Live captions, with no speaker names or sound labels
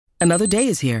Another day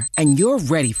is here, and you're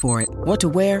ready for it. What to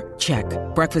wear? Check.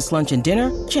 Breakfast, lunch, and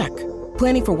dinner? Check.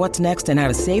 Planning for what's next and how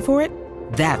to save for it?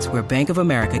 That's where Bank of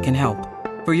America can help.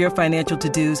 For your financial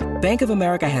to-dos, Bank of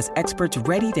America has experts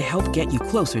ready to help get you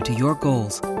closer to your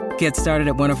goals. Get started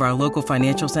at one of our local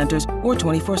financial centers or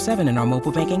 24/7 in our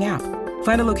mobile banking app.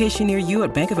 Find a location near you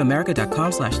at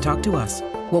bankofamerica.com/talktous.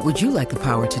 What would you like the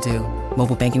power to do?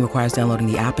 Mobile banking requires downloading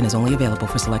the app and is only available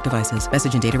for select devices.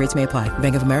 Message and data rates may apply.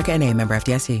 Bank of America N.A., member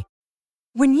FDIC.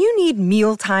 When you need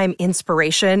mealtime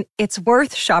inspiration, it's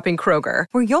worth shopping Kroger,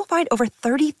 where you'll find over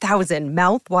 30,000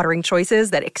 mouth-watering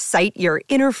choices that excite your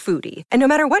inner foodie. And no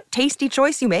matter what tasty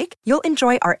choice you make, you'll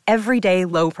enjoy our everyday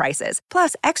low prices,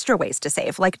 plus extra ways to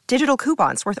save, like digital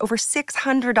coupons worth over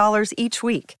 $600 each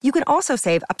week. You can also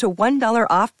save up to $1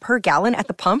 off per gallon at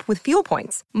the pump with fuel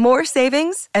points. More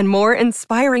savings and more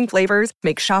inspiring flavors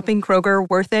make shopping Kroger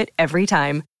worth it every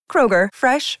time. Kroger,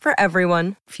 fresh for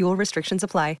everyone. Fuel restrictions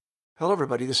apply. Hello,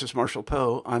 everybody. This is Marshall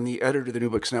Poe. I'm the editor of the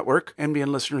New Books Network.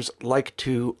 NBN listeners like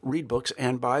to read books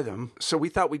and buy them. So we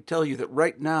thought we'd tell you that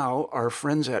right now, our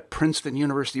friends at Princeton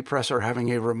University Press are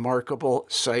having a remarkable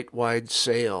site-wide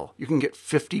sale. You can get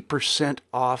 50%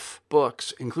 off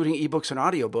books, including ebooks and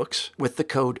audiobooks, with the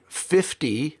code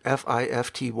 50,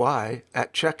 F-I-F-T-Y,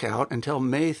 at checkout until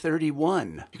May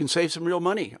 31. You can save some real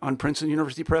money on Princeton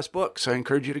University Press books. I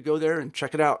encourage you to go there and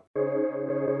check it out.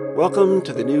 Welcome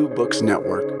to the New Books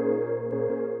Network.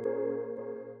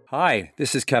 Hi,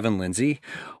 this is Kevin Lindsay.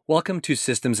 Welcome to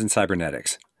Systems and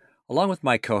Cybernetics. Along with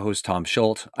my co-host Tom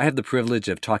Schultz, I have the privilege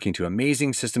of talking to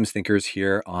amazing systems thinkers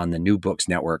here on the New Books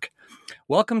Network.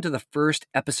 Welcome to the first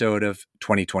episode of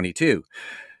 2022.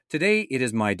 Today, it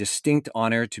is my distinct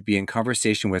honor to be in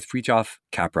conversation with Fritjof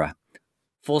Capra.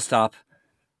 Full stop.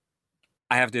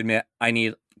 I have to admit, I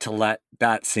need to let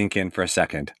that sink in for a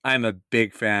second. I'm a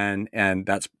big fan, and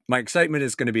my excitement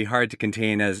is going to be hard to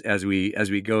contain as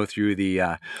we go through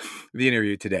the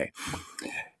interview today.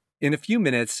 In a few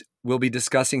minutes, we'll be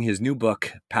discussing his new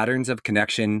book, Patterns of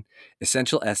Connection: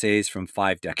 Essential Essays from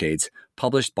 5 Decades,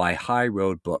 published by High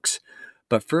Road Books.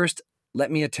 But first, let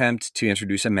me attempt to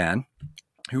introduce a man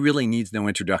who really needs no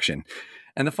introduction.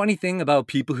 And the funny thing about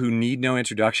people who need no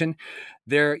introduction,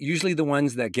 they're usually the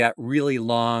ones that get really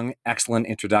long, excellent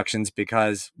introductions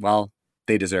because, well,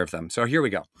 they deserve them. So here we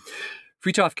go.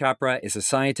 Fritjof Capra is a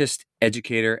scientist,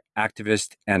 educator,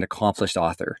 activist, and accomplished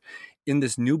author. In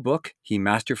this new book, he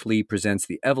masterfully presents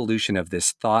the evolution of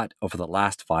this thought over the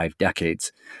last 5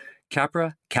 decades.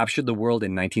 Capra captured the world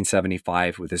in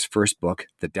 1975 with his first book,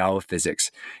 The Tao of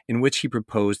Physics, in which he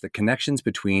proposed the connections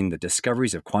between the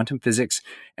discoveries of quantum physics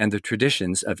and the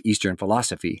traditions of Eastern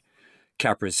philosophy.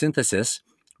 Capra's synthesis,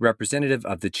 representative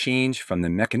of the change from the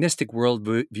mechanistic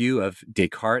worldview of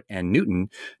Descartes and Newton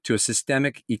to a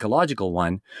systemic ecological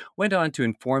one, went on to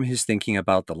inform his thinking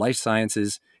about the life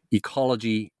sciences,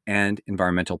 ecology, and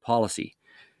environmental policy.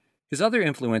 His other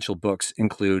influential books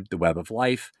include The Web of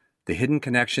Life, The Hidden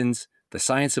Connections, The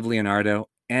Science of Leonardo,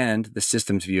 and The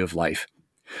Systems View of Life.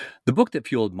 The book that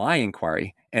fueled my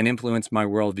inquiry and influenced my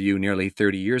worldview nearly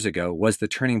 30 years ago was The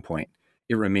Turning Point.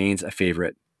 It remains a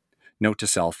favorite. Note to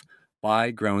self,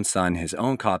 buy Grown Son his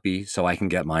own copy so I can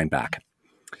get mine back.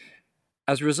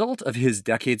 As a result of his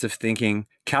decades of thinking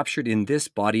captured in this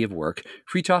body of work,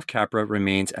 Fritjof Capra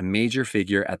remains a major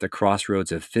figure at the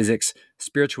crossroads of physics,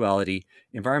 spirituality,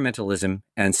 environmentalism,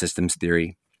 and systems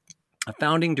theory. A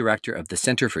founding director of the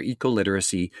Center for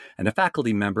Eco-Literacy and a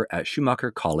faculty member at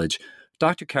Schumacher College,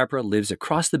 Dr. Capra lives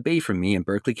across the bay from me in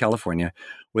Berkeley, California,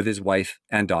 with his wife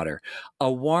and daughter.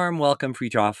 A warm welcome,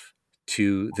 Fritjof,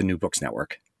 to the New Books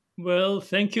Network. Well,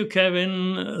 thank you,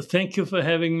 Kevin. Thank you for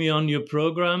having me on your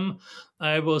program.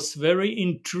 I was very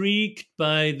intrigued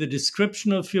by the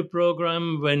description of your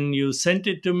program when you sent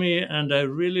it to me, and I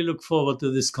really look forward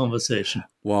to this conversation.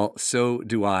 Well, so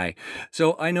do I.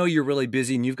 So I know you're really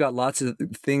busy and you've got lots of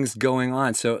things going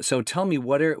on. So tell me,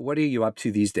 what are you up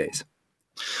to these days?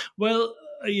 Well,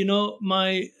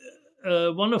 my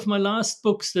one of my last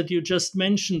books that you just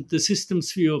mentioned, The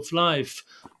Systems View of Life,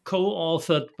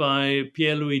 co-authored by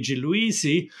Pierluigi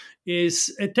Luisi,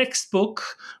 is a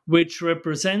textbook which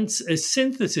represents a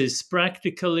synthesis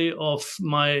practically of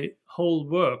my whole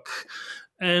work.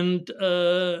 And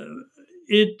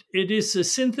it is a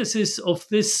synthesis of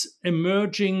this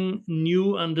emerging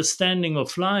new understanding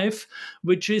of life,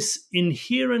 which is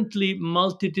inherently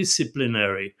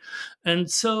multidisciplinary.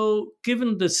 And so,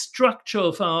 given the structure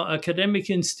of our academic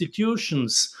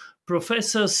institutions,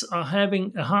 professors are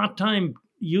having a hard time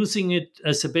using it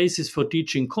as a basis for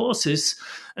teaching courses.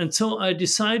 And so I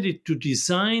decided to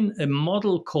design a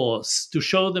model course to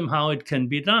show them how it can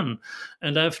be done.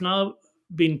 And I've now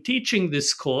been teaching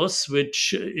this course,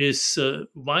 which is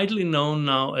widely known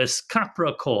now as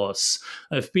Capra course.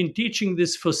 I've been teaching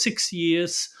this for 6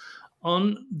 years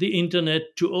on the internet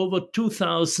to over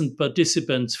 2,000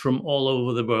 participants from all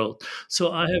over the world.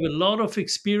 So I have a lot of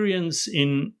experience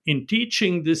in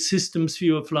teaching this systems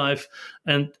view of life,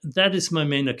 and that is my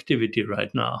main activity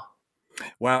right now.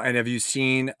 Wow. And have you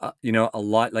seen, a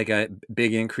lot, like a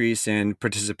big increase in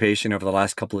participation over the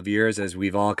last couple of years as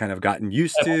we've all kind of gotten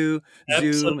used to Zoom?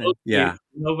 Absolutely. Yeah.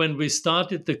 When we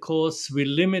started the course, we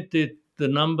limited the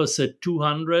numbers at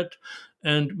 200,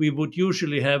 and we would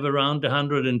usually have around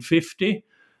 150.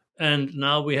 And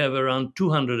now we have around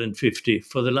 250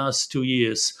 for the last 2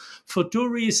 years, for two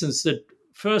reasons. That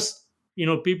first,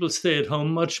 people stay at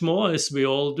home much more, as we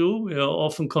all do. We are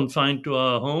often confined to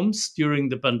our homes during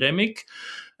the pandemic.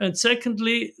 And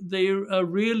secondly, they are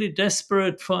really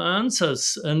desperate for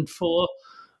answers and for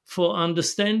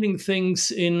understanding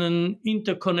things in an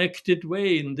interconnected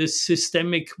way, in this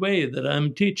systemic way that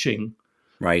I'm teaching.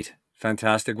 Right.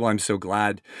 Fantastic. Well, I'm so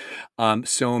glad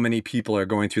so many people are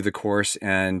going through the course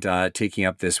and taking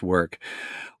up this work.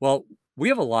 Well, we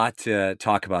have a lot to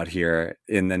talk about here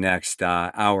in the next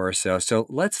hour or so. So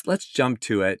let's jump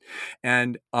to it.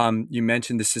 And you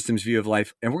mentioned the systems view of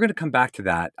life, and we're going to come back to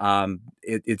that.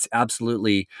 It's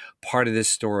absolutely part of this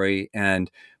story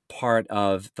and part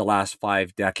of the last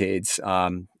 5 decades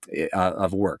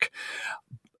of work.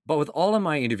 But with all of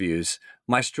my interviews,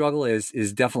 my struggle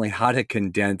is definitely how to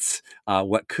condense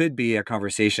what could be a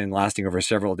conversation lasting over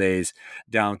several days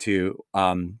down to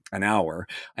an hour.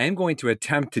 I am going to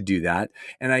attempt to do that.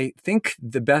 And I think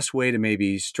the best way to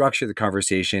maybe structure the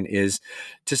conversation is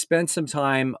to spend some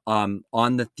time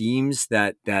on the themes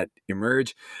that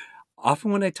emerge.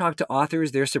 Often when I talk to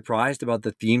authors, they're surprised about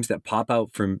the themes that pop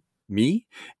out from me,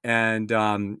 and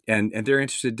they're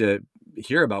interested to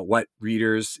hear about what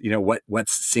readers,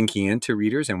 what's sinking into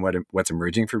readers and what's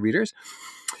emerging for readers.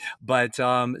 But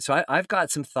so I've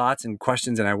got some thoughts and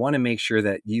questions, and I want to make sure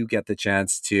that you get the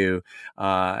chance to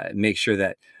make sure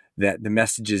that the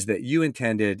messages that you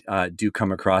intended do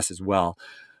come across as well.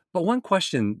 But one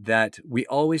question that we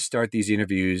always start these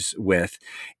interviews with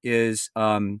is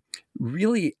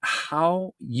really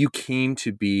how you came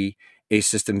to be a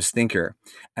systems thinker.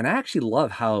 And I actually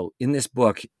love how in this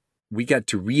book, we get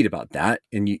to read about that.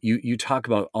 And you talk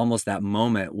about almost that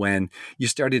moment when you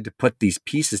started to put these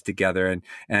pieces together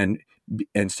and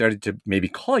started to maybe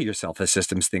call yourself a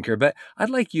systems thinker. But I'd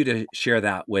like you to share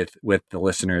that with the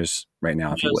listeners right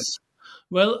now, if you would.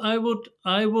 Well,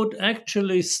 I would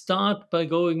actually start by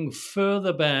going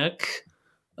further back,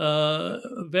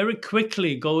 very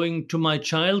quickly going to my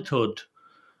childhood.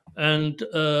 And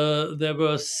there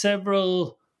were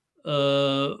several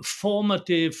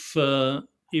formative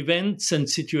events and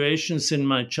situations in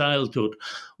my childhood.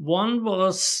 One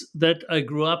was that I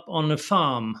grew up on a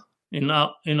farm in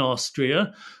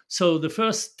Austria. So the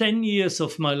first 10 years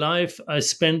of my life I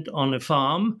spent on a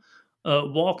farm,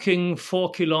 walking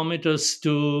 4 kilometers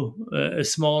to a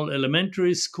small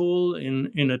elementary school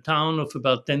in a town of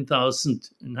about 10,000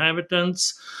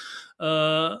 inhabitants.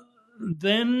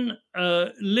 Then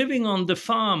living on the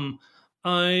farm,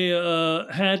 I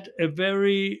had a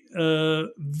very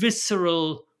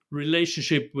visceral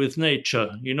relationship with nature,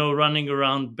 running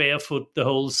around barefoot the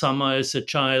whole summer as a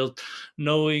child,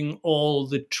 knowing all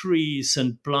the trees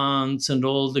and plants and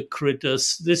all the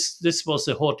critters. This was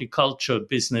a horticulture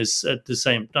business at the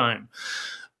same time.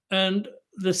 And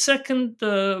the second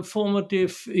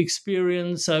formative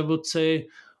experience, I would say,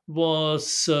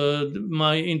 was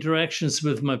my interactions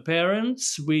with my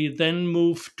parents. We then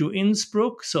moved to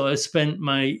Innsbruck. So I spent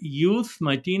my youth,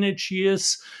 my teenage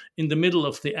years in the middle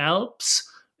of the Alps,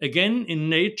 again in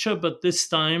nature, but this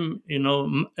time,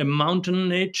 a mountain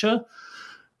nature.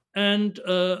 And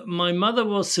my mother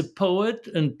was a poet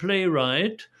and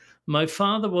playwright. My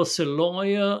father was a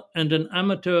lawyer and an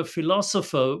amateur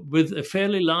philosopher with a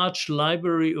fairly large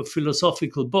library of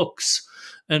philosophical books.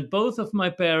 And both of my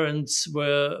parents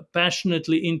were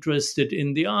passionately interested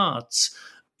in the arts.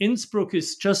 Innsbruck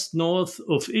is just north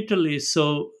of Italy,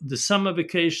 so the summer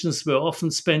vacations were often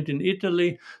spent in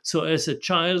Italy. So as a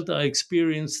child, I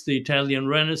experienced the Italian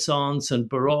Renaissance and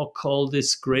Baroque, all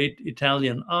this great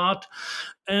Italian art.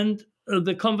 And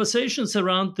the conversations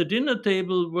around the dinner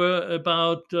table were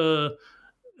about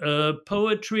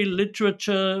poetry,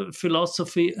 literature,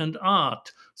 philosophy, and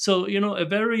art. So, a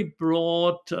very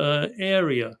broad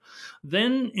area.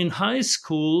 Then in high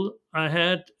school, I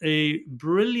had a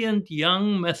brilliant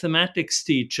young mathematics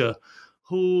teacher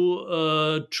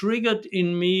who triggered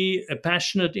in me a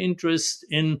passionate interest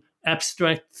in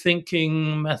abstract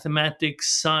thinking,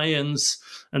 mathematics, science,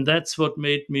 and that's what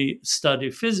made me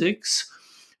study physics.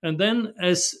 And then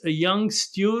as a young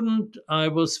student, I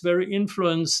was very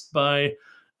influenced by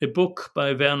a book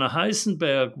by Werner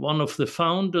Heisenberg, one of the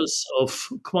founders of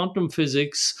quantum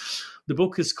physics. The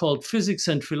book is called Physics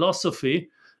and Philosophy,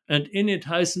 and in it,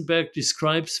 Heisenberg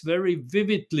describes very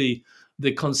vividly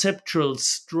the conceptual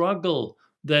struggle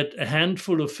that a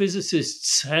handful of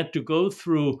physicists had to go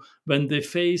through when they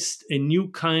faced a new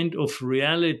kind of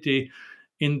reality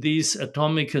in these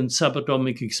atomic and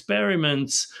subatomic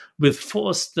experiments, which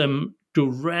forced them to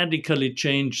radically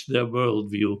change their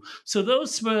worldview. So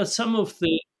those were some of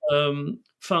the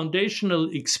foundational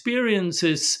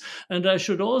experiences. And I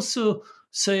should also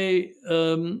say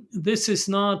this is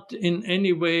not in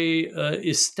any way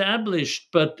established,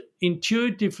 but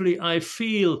intuitively I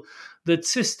feel that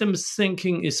systems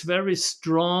thinking is very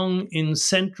strong in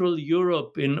Central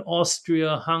Europe, in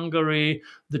Austria, Hungary,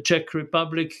 the Czech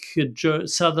Republic,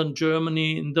 southern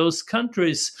Germany, in those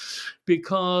countries,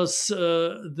 because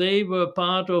they were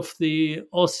part of the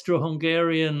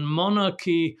Austro-Hungarian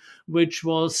monarchy, which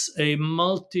was a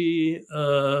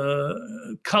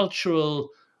multi-cultural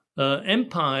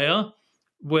empire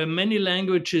where many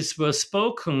languages were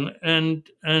spoken, and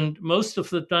most of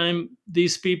the time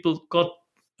these people got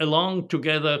along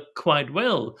together quite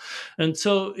well. And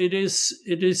so it is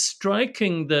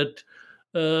striking that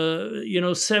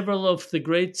several of the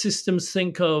great systems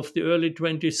thinkers of the early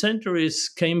 20th centuries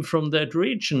came from that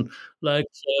region, like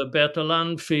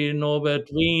Bertalanffy,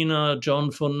 Norbert Wiener, John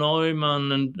von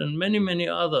Neumann, and many, many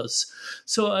others.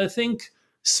 So I think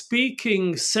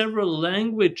speaking several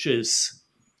languages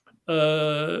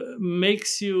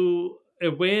makes you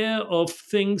aware of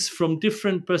things from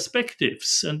different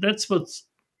perspectives. And that's what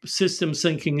systems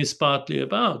thinking is partly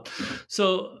about.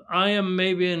 So I am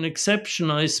maybe an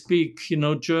exception. I speak,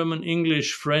 German,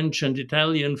 English, French, and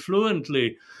Italian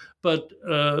fluently. But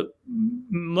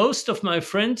most of my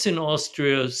friends in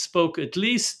Austria spoke at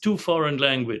least 2 foreign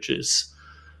languages.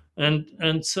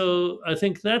 And so I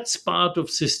think that's part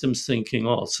of systems thinking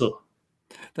also.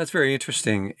 That's very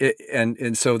interesting.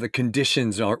 And so the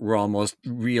conditions were almost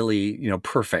really,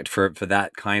 perfect for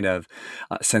that kind of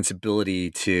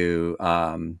sensibility to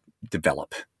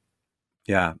develop.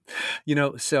 Yeah.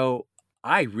 So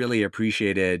I really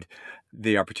appreciated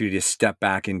the opportunity to step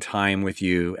back in time with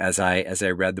you as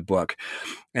I read the book.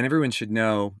 And everyone should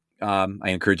know, I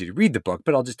encourage you to read the book,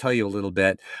 but I'll just tell you a little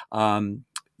bit.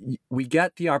 We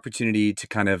get the opportunity to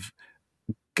kind of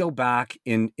go back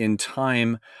in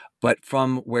time, but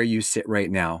from where you sit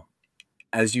right now.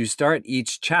 As you start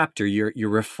each chapter, you're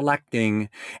reflecting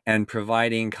and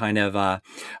providing kind of an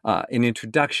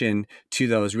introduction to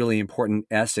those really important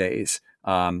essays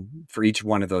for each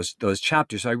one of those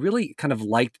chapters. So I really kind of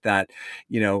liked that,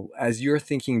 as you're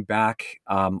thinking back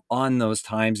on those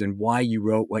times and why you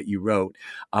wrote what you wrote.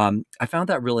 I found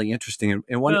that really interesting.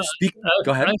 And want to speak.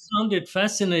 Go ahead. I found it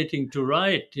fascinating to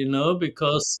write,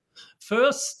 because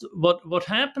first, what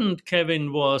happened,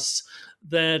 Kevin, was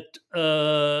that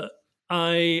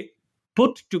I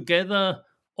put together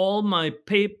all my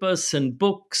papers and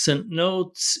books and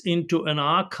notes into an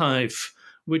archive,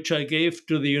 which I gave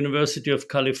to the University of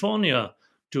California,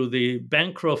 to the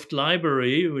Bancroft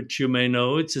Library, which you may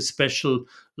know. It's a special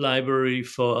library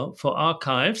for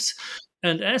archives.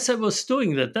 And as I was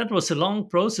doing that was a long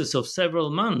process of several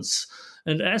months.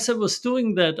 And as I was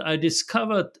doing that, I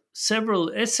discovered several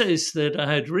essays that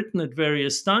I had written at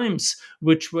various times,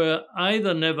 which were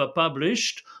either never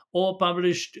published or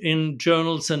published in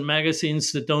journals and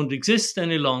magazines that don't exist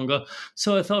any longer.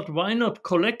 So I thought, why not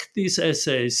collect these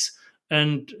essays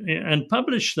and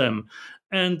publish them?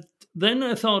 And then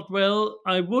I thought, well,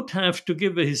 I would have to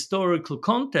give a historical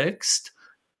context.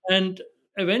 And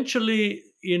eventually,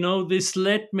 this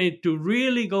led me to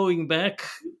really going back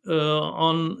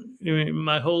on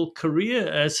my whole career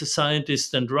as a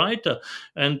scientist and writer.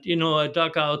 And, I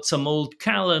dug out some old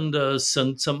calendars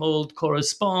and some old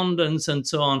correspondence and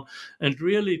so on, and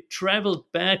really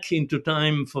traveled back into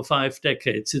time for 5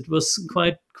 decades. It was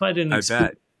quite an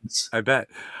experience. I bet.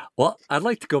 Well, I'd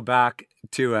like to go back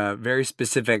to a very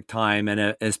specific time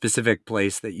and a specific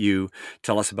place that you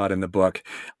tell us about in the book.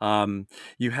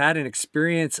 You had an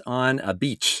experience on a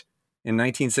beach in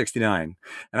 1969,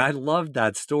 and I loved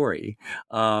that story.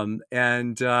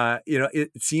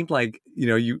 It seemed like,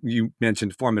 you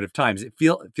mentioned formative times. It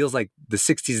feels like the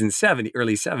 60s and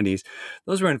early 70s.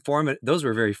 Those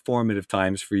were very formative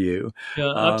times for you.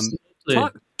 Yeah, absolutely.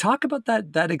 Talk about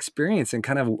that experience and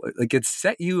kind of like it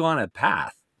set you on a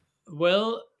path.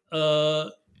 Well,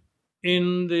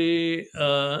 in the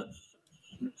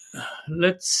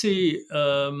let's see.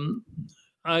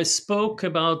 I spoke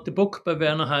about the book by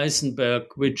Werner Heisenberg,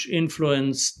 which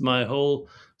influenced my whole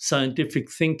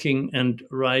scientific thinking and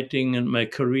writing and my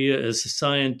career as a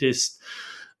scientist.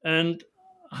 And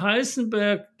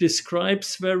Heisenberg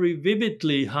describes very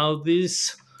vividly how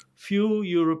these few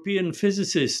European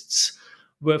physicists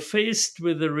were faced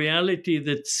with a reality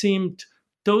that seemed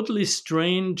totally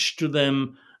strange to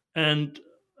them and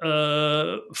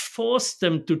forced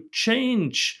them to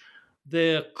change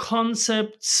their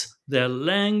concepts, their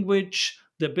language,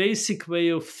 the basic way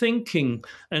of thinking.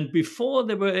 And before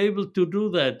they were able to do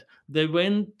that, they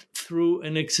went through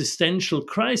an existential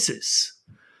crisis.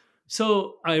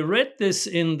 So I read this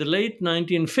in the late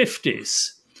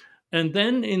 1950s. And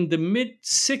then in the mid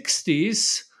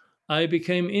 60s, I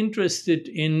became interested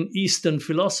in Eastern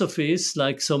philosophies,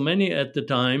 like so many at the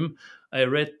time. I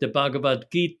read the Bhagavad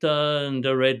Gita, and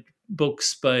I read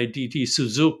books by D.T.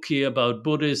 Suzuki about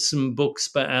Buddhism, books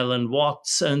by Alan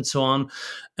Watts, and so on.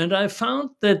 And I found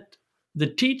that the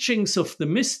teachings of the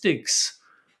mystics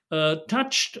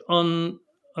touched on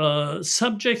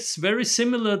subjects very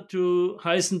similar to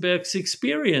Heisenberg's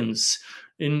experience.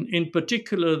 In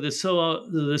particular, the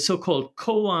so-called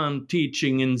koan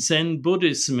teaching in Zen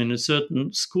Buddhism, in a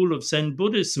certain school of Zen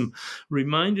Buddhism,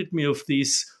 reminded me of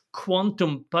these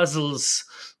quantum puzzles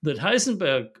that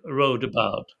Heisenberg wrote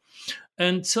about.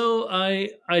 And so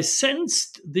I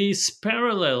sensed these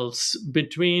parallels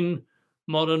between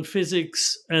modern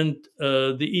physics and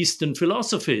the Eastern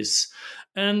philosophies.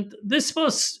 And this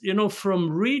was,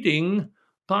 from reading,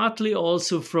 partly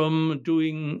also from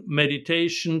doing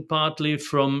meditation, partly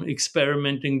from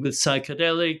experimenting with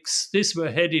psychedelics. These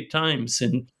were heady times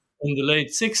in the late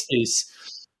 60s.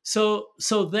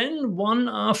 So then one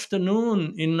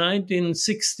afternoon in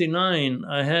 1969,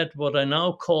 I had what I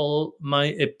now call my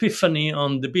epiphany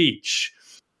on the beach.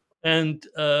 And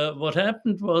what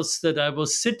happened was that I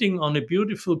was sitting on a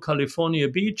beautiful California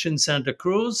beach in Santa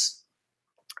Cruz,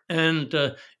 and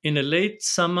in a late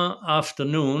summer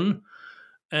afternoon,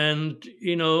 and,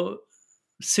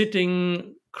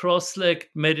 sitting cross-legged,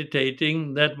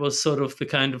 meditating, that was sort of the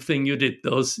kind of thing you did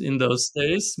in those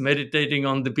days. Meditating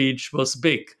on the beach was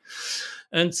big.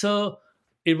 And so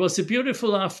it was a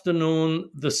beautiful afternoon.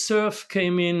 The surf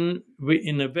came in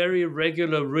a very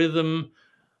regular rhythm,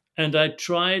 and I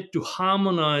tried to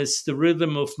harmonize the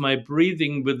rhythm of my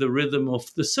breathing with the rhythm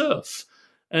of the surf.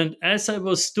 And as I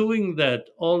was doing that,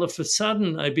 all of a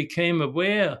sudden I became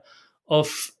aware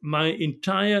of my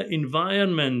entire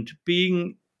environment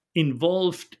being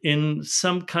involved in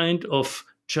some kind of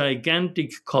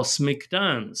gigantic cosmic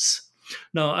dance.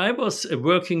 Now, I was a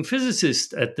working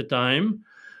physicist at the time.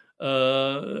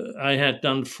 I had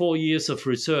done 4 years of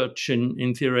research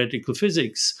in theoretical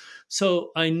physics.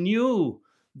 So I knew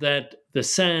that the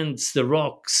sands, the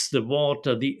rocks, the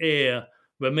water, the air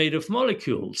were made of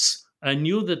molecules. I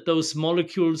knew that those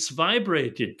molecules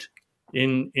vibrated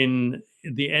in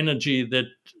the energy that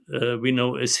we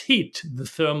know as heat, the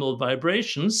thermal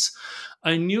vibrations.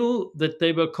 I knew that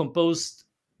they were composed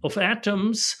of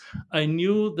atoms. I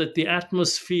knew that the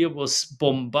atmosphere was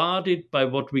bombarded by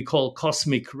what we call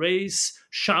cosmic rays,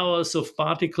 showers of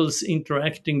particles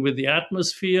interacting with the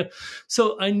atmosphere.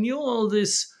 So I knew all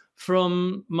this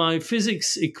from my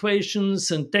physics equations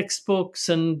and textbooks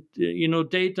and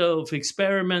data of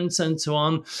experiments and so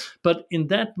on. But in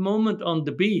that moment on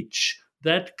the beach,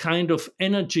 that kind of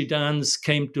energy dance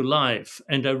came to life,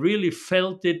 and I really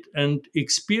felt it and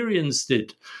experienced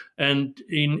it. And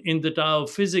in the Tao of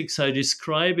Physics, I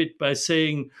describe it by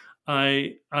saying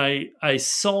I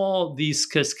saw these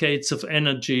cascades of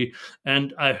energy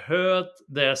and I heard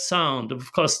their sound.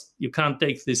 Of course, you can't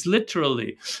take this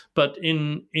literally, but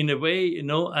in a way,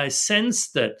 I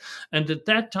sensed that. And at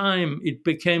that time, it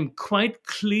became quite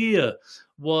clear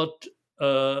what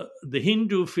the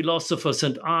Hindu philosophers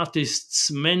and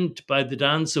artists meant by the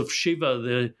dance of Shiva,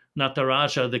 the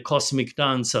Nataraja, the cosmic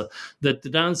dancer, that the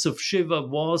dance of Shiva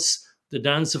was the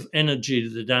dance of energy,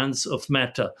 the dance of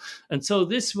matter. And so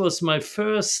this was my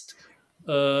first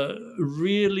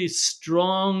really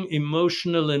strong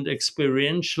emotional and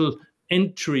experiential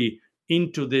entry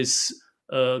into this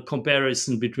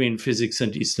comparison between physics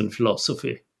and Eastern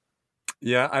philosophy.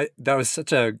 Yeah, that was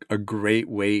such a great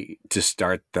way to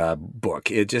start the book.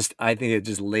 I think it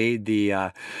just laid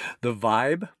the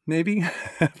vibe maybe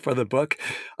for the book.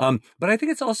 But I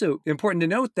think it's also important to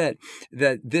note that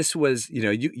this was,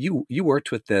 you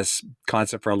worked with this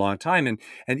concept for a long time,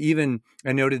 and even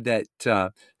I noted that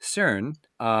CERN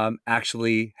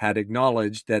actually had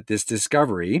acknowledged that this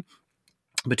discovery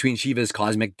between Shiva's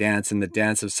cosmic dance and the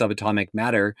dance of subatomic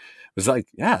matter was like,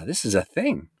 yeah, this is a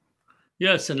thing.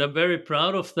 Yes, and I'm very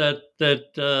proud of that.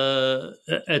 That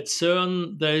at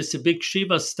CERN there is a big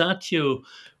Shiva statue,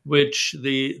 which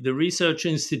the research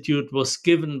institute was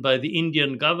given by the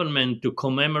Indian government to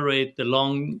commemorate the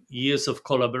long years of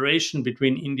collaboration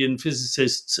between Indian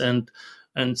physicists and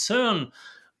CERN.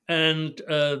 And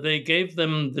they gave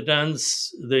them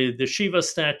the Shiva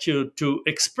statue to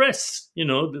express,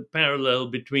 the parallel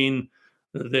between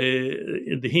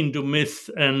the Hindu myth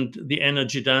and the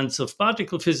energy dance of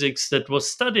particle physics that was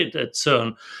studied at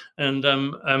CERN. And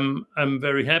I'm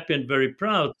very happy and very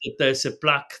proud that there's a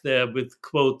plaque there with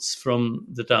quotes from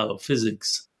the Tao of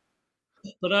Physics.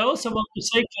 But I also want to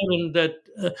say, Kevin,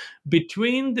 that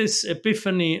between this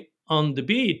epiphany on the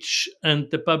beach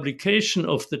and the publication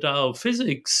of the Tao of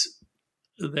Physics,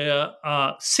 there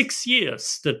are 6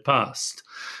 years that passed.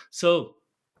 So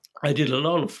I did a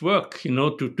lot of work,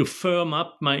 to firm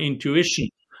up my intuition,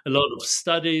 a lot of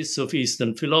studies of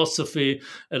Eastern philosophy,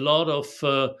 a lot of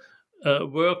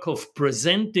work of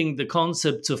presenting the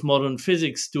concepts of modern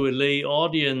physics to a lay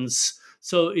audience.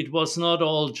 So it was not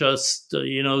all just,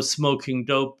 smoking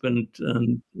dope and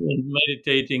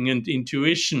meditating and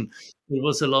intuition. It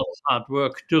was a lot of hard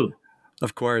work too.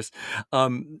 Of course.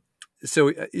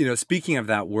 So, speaking of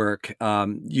that work,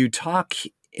 you talk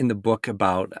in the book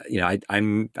about,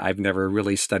 I've never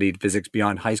really studied physics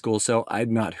beyond high school, so I've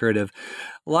not heard of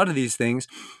a lot of these things.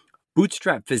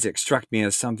 Bootstrap physics struck me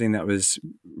as something that was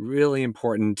really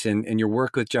important in your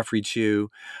work with Geoffrey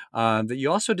Chew, that you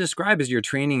also describe as your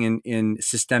training in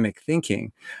systemic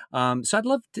thinking. So I'd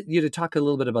love you to talk a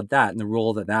little bit about that and the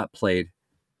role that played.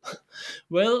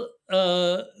 Well,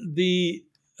 the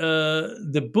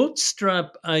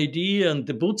bootstrap idea and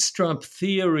the bootstrap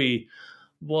theory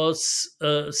was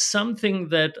something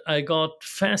that I got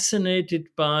fascinated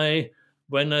by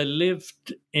when I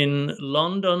lived in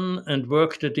London and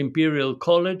worked at Imperial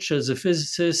College as a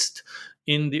physicist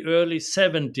in the early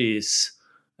 70s,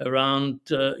 around,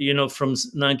 from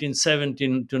 1917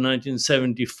 to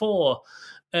 1974.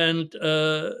 And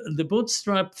the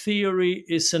bootstrap theory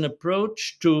is an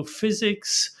approach to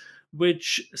physics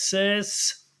which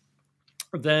says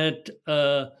that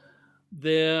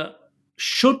there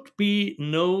should be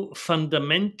no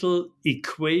fundamental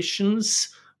equations,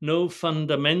 no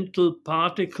fundamental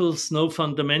particles, no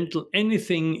fundamental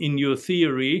anything in your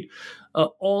theory.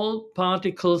 All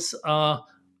particles are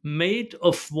made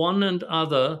of one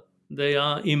another. They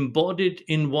are embodied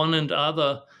in one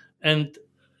another, and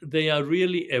they are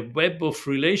really a web of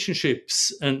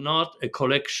relationships and not a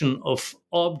collection of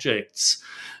objects.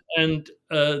 And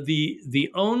the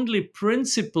only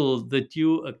principle that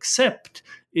you accept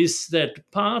is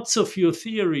that parts of your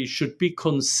theory should be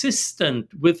consistent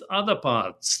with other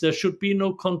parts. There should be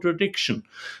no contradiction.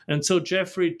 And so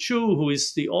Geoffrey Chew, who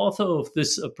is the author of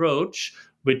this approach,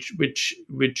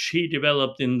 which he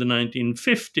developed in the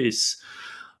 1950s,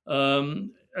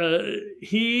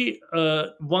 he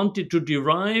wanted to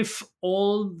derive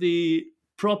all the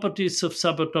properties of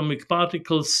subatomic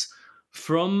particles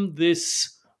from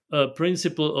this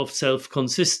principle of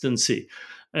self-consistency.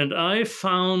 And I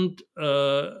found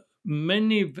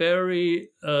many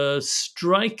very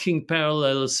striking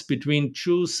parallels between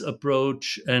Chew's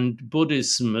approach and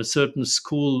Buddhism, a certain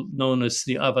school known as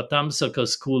the Avatamsaka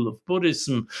school of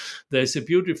Buddhism. There's a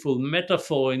beautiful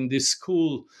metaphor in this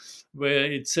school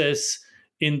where it says,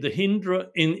 in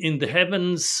the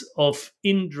heavens of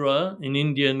Indra, an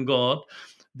Indian god,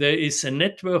 there is a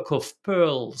network of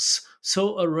pearls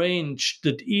so arranged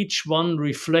that each one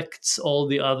reflects all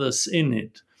the others in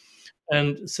it.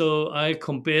 And so I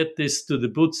compared this to the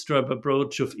bootstrap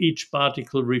approach of each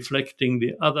particle reflecting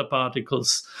the other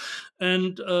particles.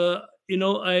 And,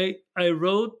 I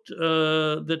wrote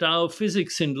the Tao of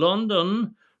Physics in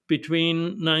London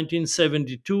between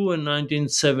 1972 and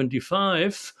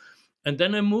 1975. And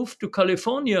then I moved to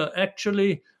California,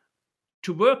 actually,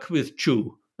 to work with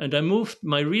Chew. And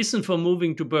my reason for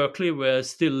moving to Berkeley, where I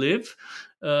still live,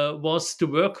 was to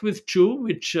work with Chew,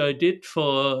 which I did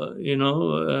for,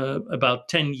 about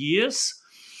 10 years.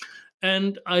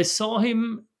 And I saw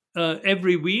him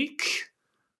every week.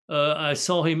 I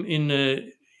saw him in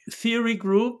a theory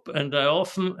group, and I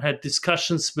often had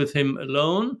discussions with him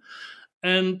alone.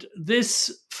 And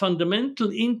this fundamental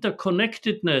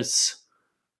interconnectedness,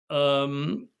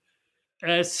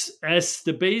 as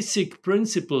the basic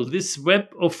principle, this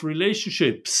web of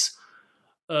relationships,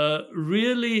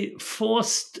 really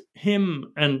forced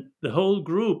him and the whole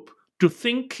group to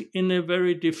think in a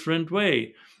very different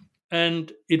way.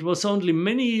 And it was only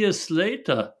many years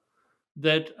later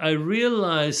that I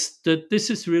realized that this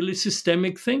is really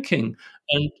systemic thinking.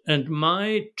 And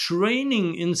my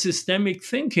training in systemic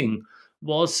thinking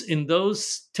was in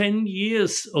those 10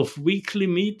 years of weekly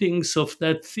meetings of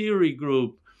that theory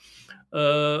group.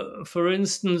 For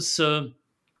instance, Chu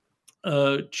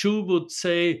would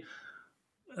say,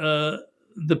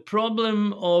 the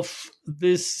problem of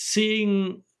this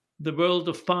seeing the world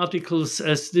of particles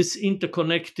as this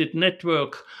interconnected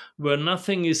network where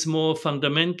nothing is more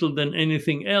fundamental than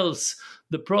anything else,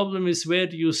 the problem is, where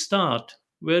do you start?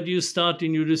 Where do you start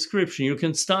in your description? You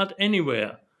can start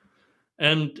anywhere.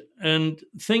 And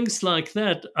things like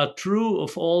that are true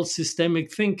of all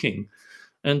systemic thinking.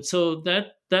 And so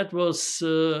that was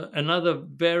another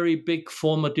very big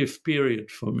formative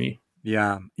period for me.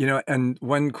 Yeah. And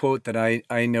one quote that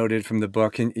I noted from the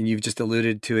book, and you've just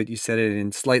alluded to it, you said it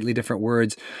in slightly different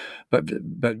words, but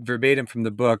verbatim from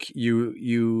the book,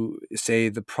 you say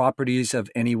the properties of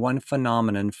any one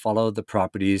phenomenon follow the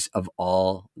properties of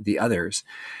all the others.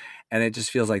 And it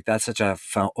just feels like that's such a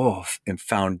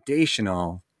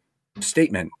foundational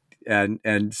statement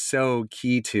and so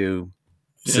key to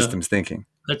systems thinking.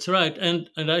 That's right. And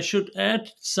I should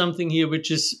add something here, which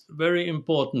is very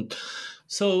important.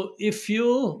 So if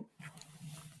you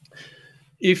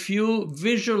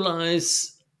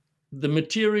visualize the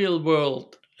material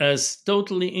world as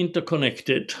totally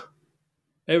interconnected,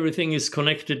 everything is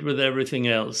connected with everything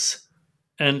else.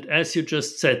 And as you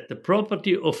just said, the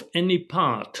property of any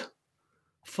part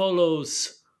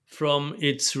follows from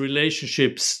its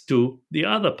relationships to the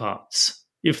other parts.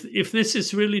 If this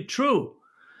is really true,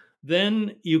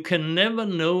 then you can never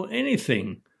know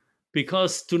anything.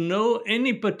 Because to know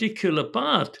any particular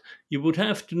part, you would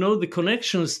have to know the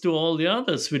connections to all the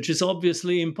others, which is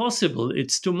obviously impossible.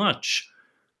 It's too much.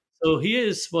 So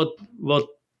here's what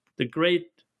the great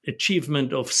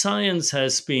achievement of science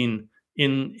has been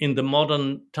in the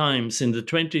modern times, in the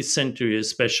 20th century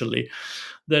especially,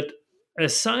 that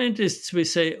as scientists we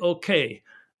say, okay,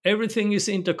 everything is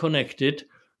interconnected,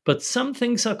 but some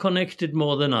things are connected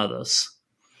more than others.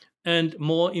 And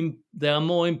they are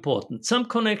more important. Some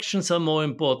connections are more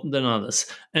important than others.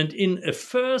 And in a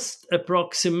first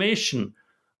approximation,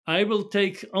 I will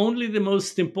take only the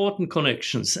most important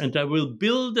connections and I will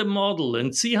build a model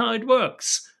and see how it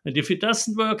works. And if it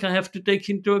doesn't work, I have to take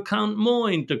into account more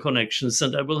interconnections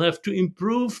and I will have to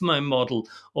improve my model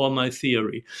or my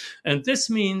theory. And this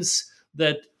means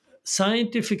that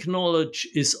scientific knowledge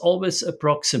is always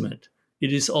approximate.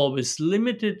 It is always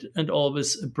limited and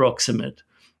always approximate.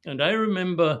 And I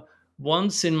remember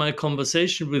once in my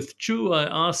conversation with Chu,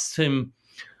 I asked him,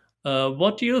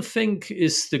 what do you think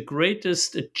is the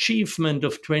greatest achievement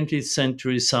of 20th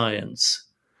century science?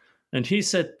 And he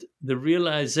said, the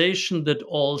realization that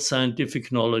all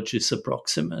scientific knowledge is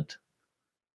approximate.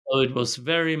 So it was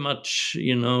very much,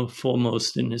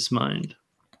 foremost in his mind.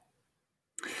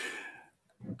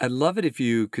 I'd love it if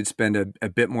you could spend a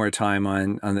bit more time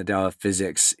on the Tao of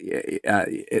physics.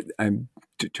 I'm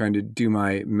trying to do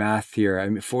my math here. I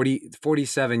mean,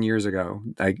 47 years ago,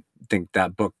 I think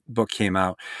that book came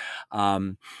out.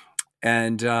 And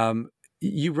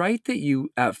you write that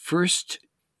you, at first,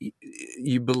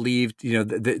 you believed,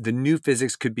 the new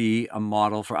physics could be a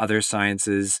model for other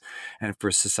sciences and for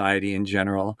society in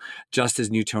general, just as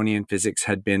Newtonian physics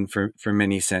had been for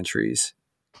many centuries.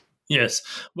 Yes.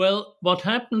 Well, what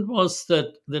happened was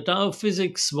that the Tao of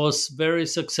physics was very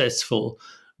successful,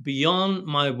 beyond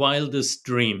my wildest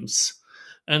dreams.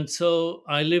 And so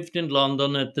I lived in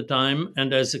London at the time,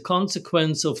 and as a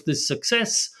consequence of this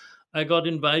success, I got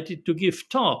invited to give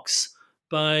talks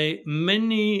by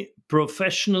many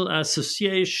professional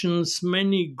associations,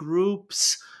 many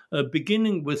groups,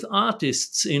 beginning with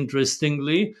artists,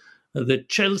 interestingly. The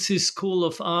Chelsea School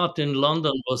of Art in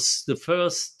London was the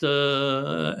first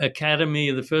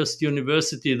academy, the first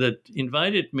university that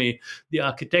invited me. The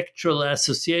Architectural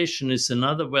Association is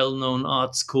another well-known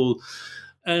art school.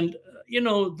 And,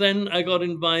 then I got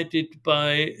invited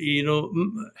by,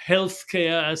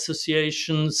 healthcare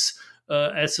associations,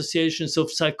 associations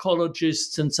of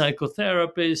psychologists and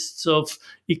psychotherapists, of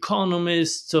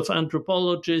economists, of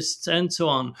anthropologists, and so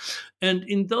on. And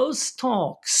in those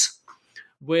talks,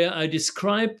 where I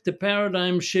described the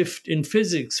paradigm shift in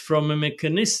physics from a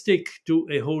mechanistic to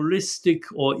a holistic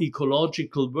or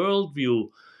ecological worldview,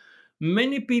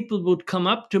 many people would come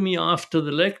up to me after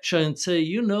the lecture and say,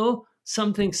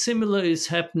 something similar is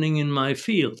happening in my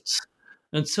fields.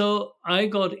 And so I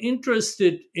got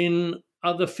interested in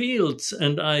other fields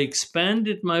and I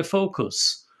expanded my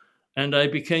focus. And I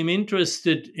became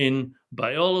interested in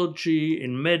biology,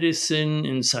 in medicine,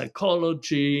 in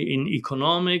psychology, in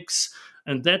economics.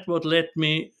 And that what led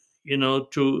me,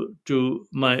 to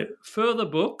my further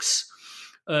books,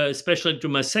 especially to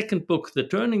my second book, The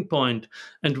Turning Point.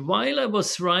 And while I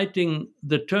was writing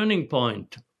The Turning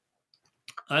Point,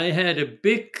 I had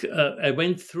I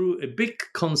went through a big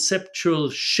conceptual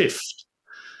shift.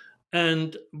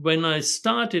 And when I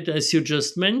started, as you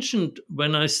just mentioned,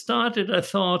 I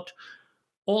thought,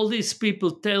 all these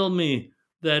people tell me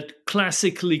that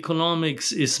classical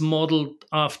economics is modeled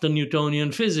after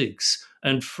Newtonian physics,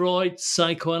 and Freud's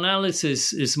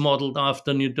psychoanalysis is modeled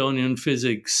after Newtonian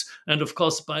physics. And of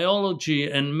course, biology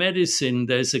and medicine,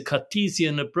 there's a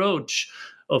Cartesian approach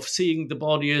of seeing the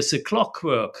body as a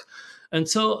clockwork. And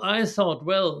so I thought,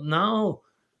 well, now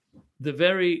the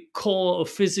very core of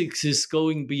physics is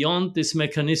going beyond this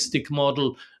mechanistic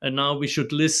model, and now we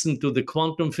should listen to the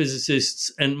quantum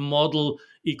physicists and model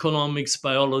economics,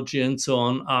 biology, and so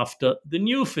on after the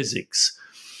new physics.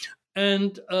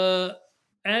 And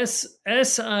as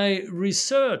I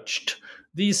researched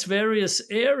these various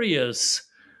areas,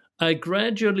 I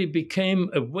gradually became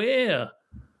aware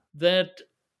that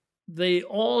they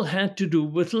all had to do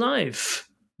with life.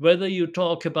 Whether you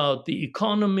talk about the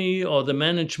economy or the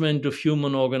management of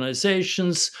human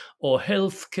organizations or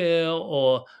healthcare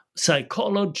or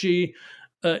psychology,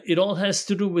 it all has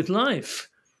to do with life.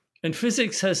 And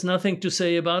physics has nothing to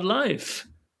say about life.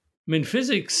 I mean,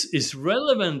 physics is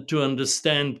relevant to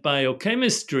understand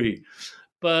biochemistry,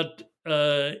 but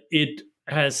it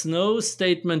has no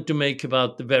statement to make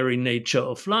about the very nature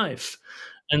of life.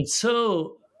 And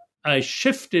so I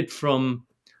shifted from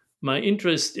my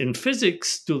interest in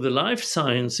physics to the life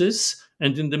sciences,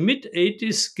 and in the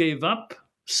mid-80s gave up,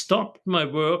 stopped my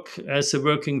work as a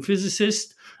working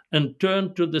physicist, and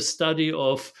turned to the study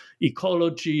of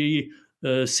ecology,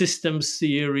 systems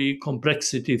theory,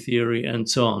 complexity theory, and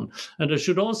so on. And I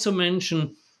should also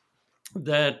mention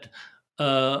that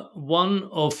one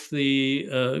of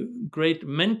the great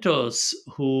mentors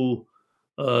who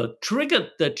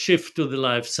triggered that shift to the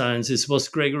life sciences was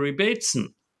Gregory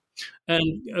Bateson.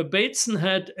 And Bateson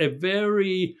had a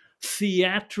very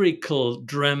theatrical,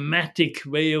 dramatic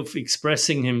way of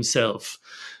expressing himself.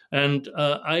 And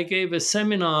I gave a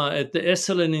seminar at the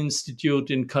Esalen Institute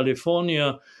in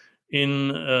California in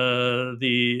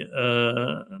the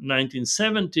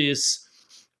 1970s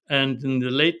and in the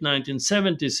late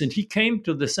 1970s. And he came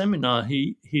to the seminar.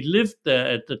 He lived there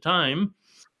at the time.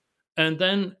 And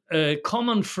then a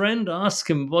common friend asked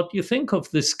him, "What do you think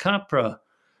of this Capra?"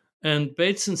 And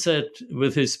Bateson said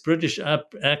with his British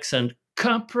accent,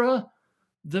 "Capra,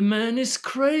 the man is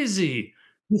crazy.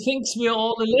 He thinks we are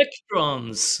all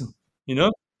electrons, you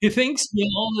know? He thinks we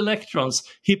are all electrons."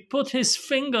 He put his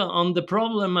finger on the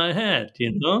problem I had,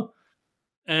 you know?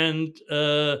 And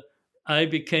I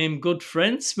became good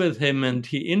friends with him, and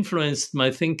he influenced my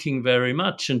thinking very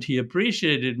much, and he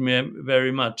appreciated me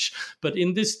very much. But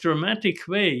in this dramatic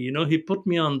way, you know, he put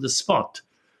me on the spot.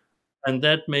 And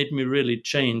that made me really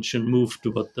change and move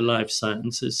toward the life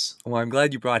sciences. Well, I'm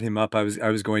glad you brought him up. I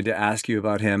was going to ask you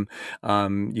about him.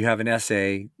 You have an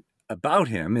essay about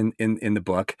him in the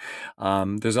book.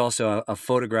 There's also a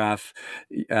photograph.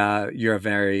 You're a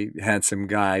very handsome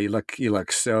guy. You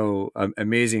look so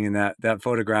amazing in that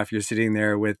photograph. You're sitting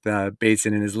there with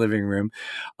Bateson in his living room.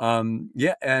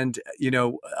 Yeah, and you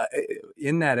know,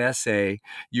 in that essay,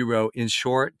 you wrote, "In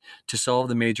short, to solve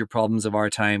the major problems of our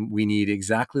time, we need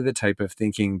exactly the type of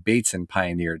thinking Bateson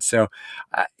pioneered." So,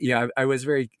 yeah, I was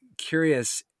very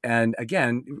curious, and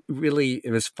again, really,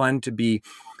 it was fun to be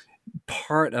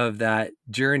part of that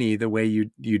journey. The way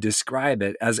you describe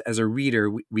it, as a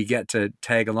reader, we get to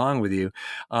tag along with you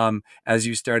as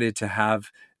you started to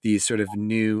have these sort of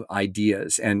new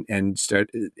ideas and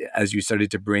as you started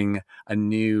to bring a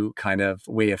new kind of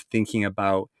way of thinking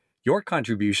about your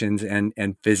contributions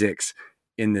and physics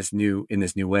in this new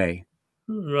way.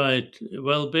 Right.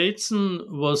 Well, Bateson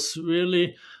was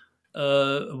really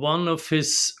one of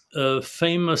his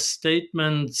famous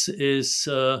statements is.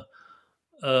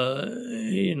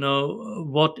 You know,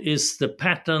 what is the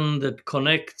pattern that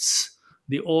connects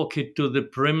the orchid to the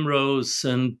primrose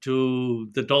and to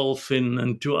the dolphin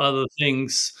and to other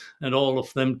things, and all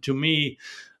of them to me?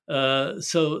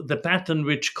 So the pattern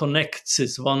which connects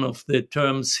is one of the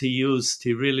terms he used,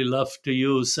 he really loved to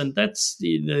use. And that's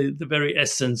the very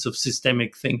essence of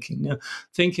systemic thinking,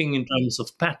 thinking in terms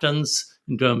of patterns,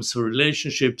 in terms of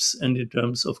relationships, and in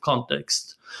terms of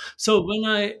context. So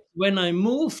when I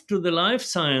moved to the life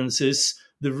sciences,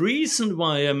 the reason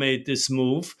why I made this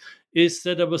move is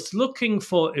that I was looking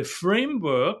for a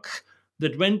framework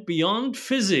that went beyond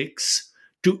physics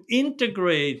to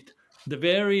integrate the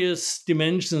various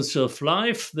dimensions of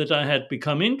life that I had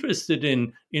become interested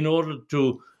in order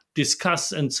to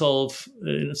discuss and solve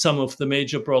some of the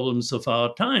major problems of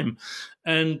our time.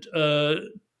 And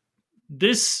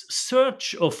this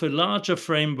search of a larger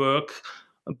framework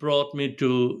brought me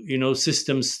to,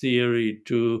 systems theory,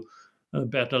 to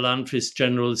Berta Lundqvist's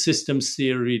general systems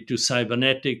theory, to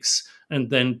cybernetics, and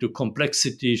then to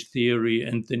complexity theory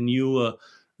and the newer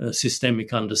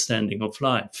systemic understanding of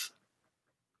life.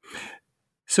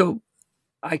 So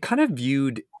I kind of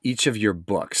viewed each of your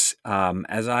books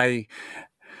as I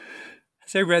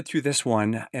read through this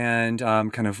one and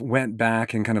kind of went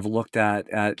back and kind of looked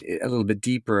at a little bit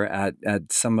deeper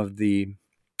at some of the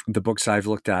books I've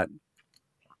looked at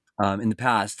in the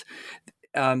past.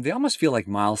 They almost feel like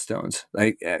milestones,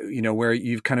 like, where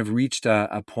you've kind of reached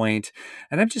a point.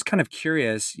 And I'm just kind of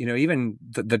curious, even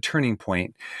the turning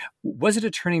point. Was it a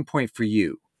turning point for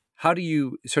you? How do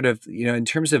you sort of, in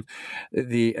terms of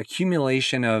the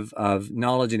accumulation of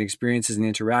knowledge and experiences and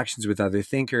interactions with other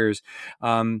thinkers,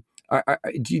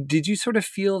 did you sort of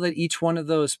feel that each one of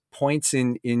those points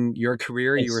in your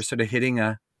career, you were sort of hitting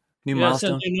a new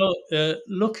milestone? And,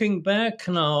 looking back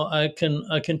now, I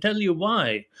can tell you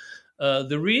why.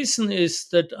 The reason is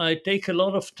that I take a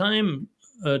lot of time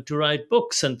to write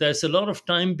books, and there's a lot of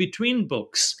time between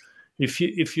books. If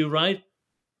you write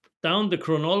down the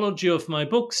chronology of my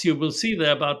books, you will see there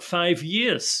are about 5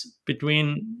 years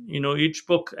between each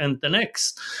book and the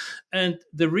next. And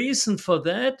the reason for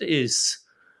that is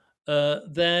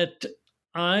that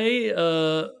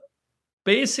I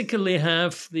basically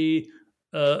have the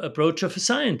approach of a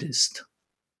scientist.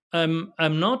 I'm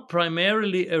not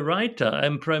primarily a writer.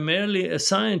 I'm primarily a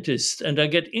scientist, and I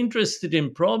get interested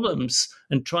in problems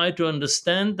and try to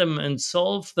understand them and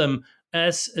solve them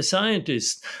as a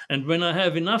scientist. And when I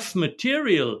have enough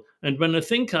material and when I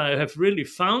think I have really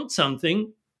found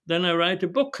something, then I write a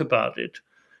book about it.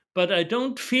 But I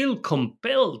don't feel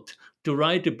compelled to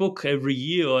write a book every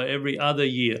year or every other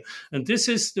year. And this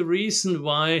is the reason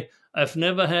why I've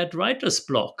never had writer's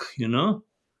block,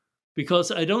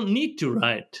 because I don't need to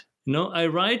write. I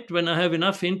write when I have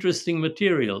enough interesting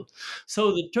material.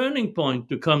 So the turning point,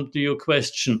 to come to your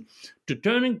question, the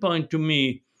turning point to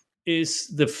me is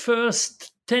the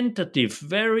first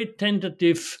very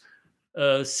tentative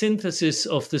synthesis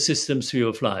of the systems view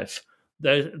of life.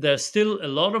 There's still a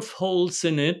lot of holes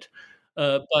in it,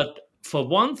 but for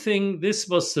one thing, this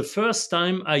was the first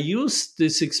time I used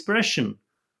this expression,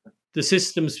 the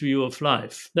systems view of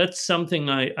life. That's something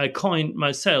I coined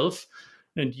myself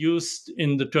and used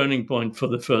in the Turning Point for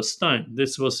the first time.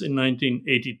 This was in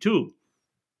 1982.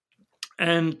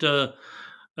 And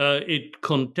it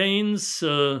contains,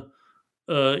 the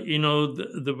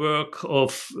work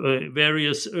of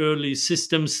various early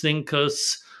systems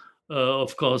thinkers,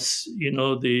 of course,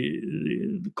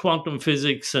 the quantum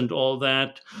physics and all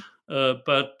that,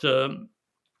 but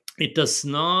it does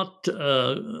not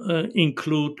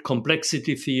include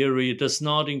complexity theory. It does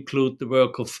not include the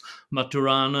work of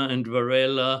Maturana and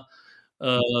Varela.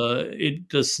 It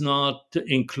does not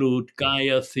include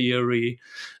Gaia theory.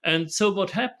 And so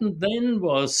what happened then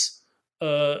was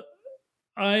I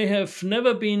have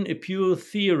never been a pure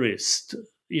theorist.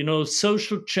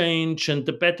 Social change and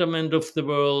the betterment of the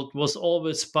world was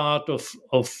always part of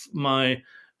my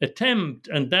attempt,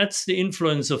 and that's the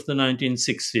influence of the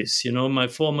 1960s. My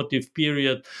formative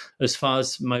period, as far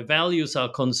as my values are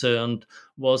concerned,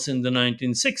 was in the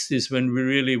 1960s, when we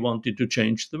really wanted to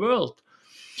change the world.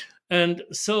 And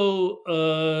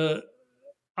so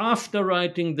after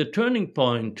writing The Turning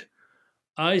Point,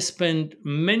 I spent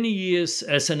many years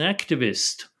as an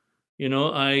activist.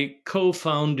 I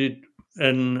co-founded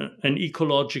an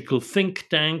ecological think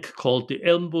tank called the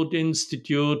Elmwood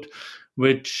Institute,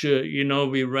 which,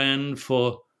 we ran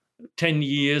for 10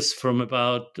 years from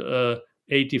about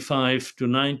 85 to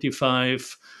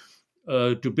 95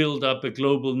 to build up a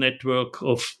global network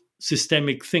of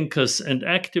systemic thinkers and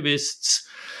activists.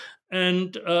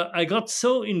 And I got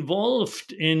so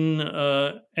involved in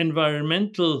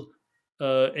environmental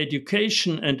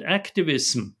education and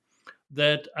activism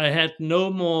that I had no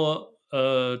more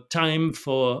time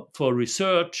for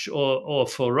research or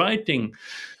for writing.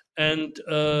 And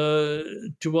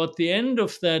toward the end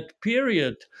of that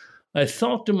period, I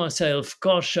thought to myself,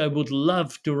 gosh, I would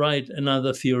love to write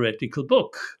another theoretical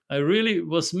book. I really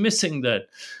was missing that.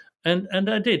 And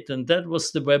I did. And that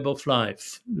was The Web of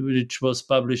Life, which was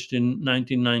published in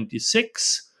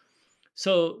 1996.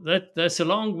 So that's a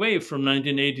long way from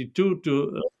 1982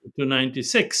 to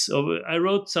 96. So I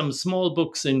wrote some small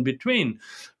books in between.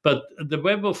 But The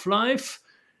Web of Life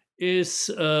is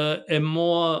a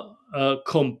more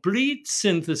complete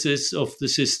synthesis of the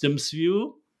systems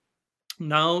view,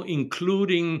 now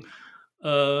including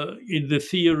in the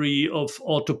theory of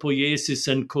autopoiesis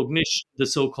and cognition, the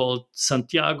so-called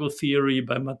Santiago theory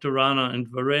by Maturana and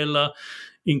Varela,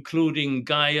 including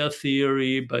Gaia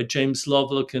theory by James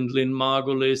Lovelock and Lynn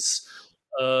Margulis,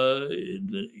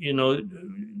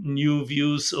 new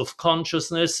views of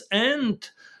consciousness, and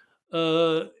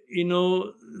the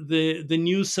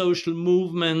new social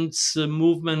movements,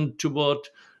 movement toward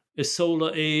a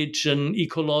solar age, an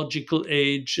ecological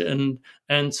age, and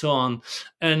so on.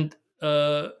 And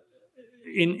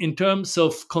in terms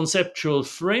of conceptual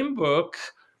framework,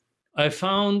 I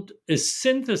found a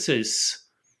synthesis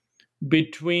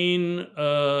between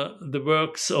the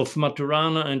works of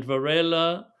Maturana and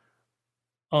Varela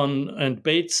and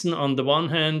Bateson on the one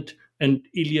hand, and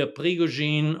Ilya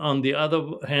Prigogine on the other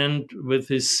hand, with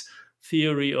his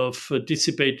theory of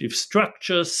dissipative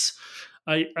structures.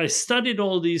 I studied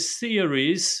all these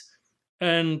theories,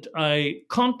 and I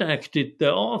contacted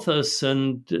the authors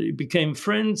and became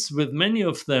friends with many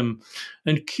of them.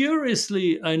 And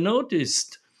curiously, I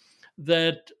noticed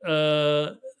that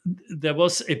there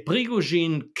was a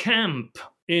Prigogine camp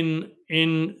in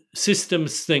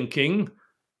systems thinking,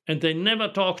 and they never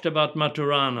talked about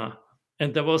Maturana.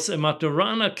 And there was a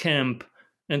Maturana camp,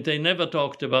 and they never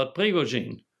talked about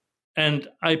Prigogine. And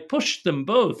I pushed them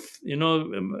both.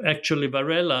 Actually,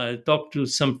 Varela, I talked to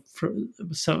some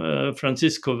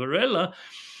Francisco Varela,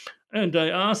 and I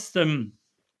asked them,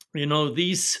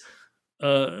 these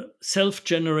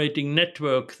self-generating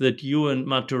network that you and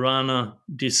Maturana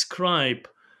describe,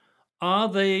 are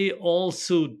they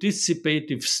also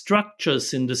dissipative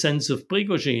structures in the sense of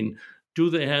Prigogine? Do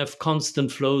they have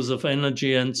constant flows of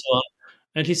energy and so on?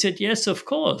 And he said, yes, of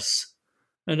course.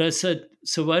 And I said,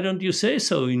 so why don't you say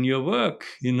so in your work?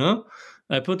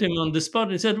 I put him on the spot.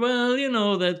 He said,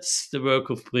 well, that's the work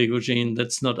of Prigogine.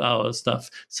 That's not our stuff.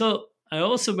 So I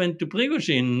also went to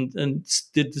Prigogine and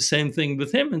did the same thing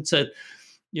with him and said,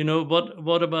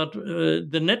 what about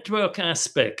the network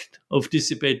aspect of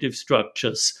dissipative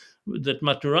structures that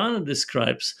Maturana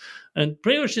describes? And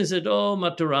Prigogine said, oh,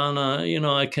 Maturana,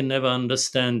 I can never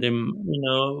understand him.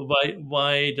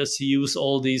 Why does he use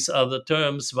all these other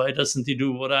terms? Why doesn't he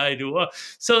do what I do?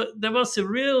 So there was a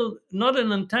real, not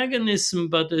an antagonism,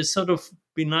 but a sort of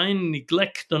benign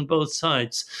neglect on both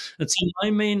sides. And so my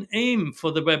main aim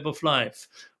for the Web of Life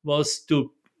was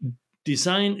to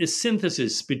design a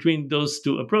synthesis between those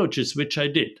two approaches, which I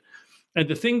did. And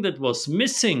the thing that was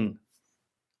missing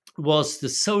was the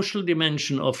social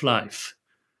dimension of life.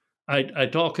 I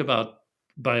talk about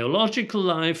biological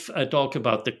life, I talk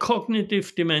about the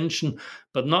cognitive dimension,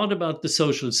 but not about the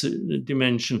social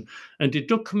dimension. And it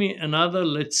took me another,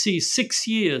 6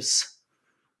 years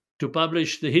to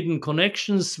publish The Hidden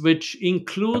Connections, which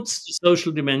includes the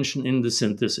social dimension in the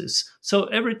synthesis. So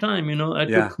every time, I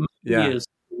took years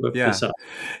to work this out.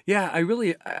 Yeah,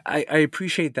 I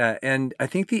appreciate that. And I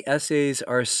think the essays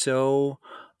are so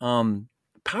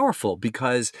powerful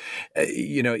because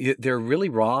they're really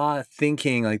raw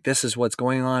thinking, like this is what's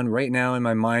going on right now in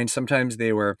my mind. Sometimes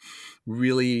they were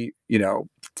really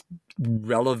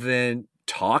relevant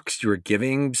talks you were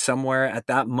giving somewhere at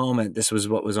that moment. This was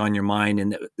what was on your mind,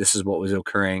 and this is what was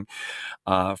occurring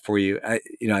for you. I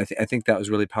think that was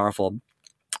really powerful.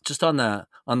 Just on the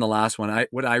last one,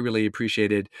 what I really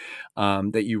appreciated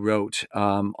that you wrote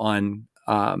on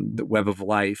the Web of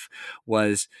Life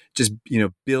was just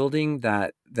building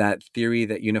that theory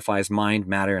that unifies mind,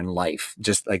 matter, and life.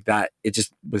 Just like that, it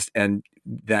just was, and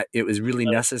that it was really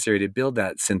necessary to build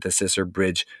that synthesis or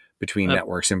bridge between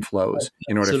networks and flows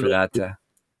in order for that to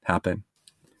happen.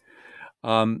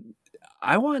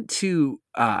 I want to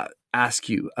ask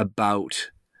you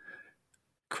about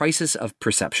crisis of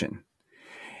perception.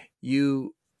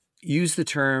 You use the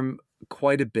term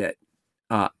quite a bit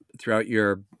throughout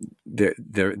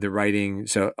the writing.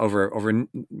 So over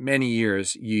many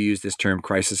years, you use this term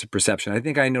crisis of perception. I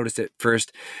think I noticed it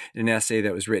first in an essay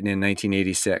that was written in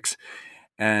 1986.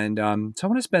 And so I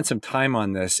want to spend some time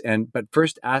on this, but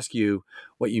first ask you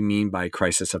what you mean by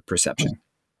crisis of perception.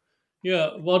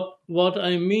 Yeah, what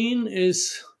I mean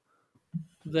is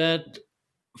that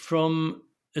from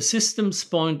a systems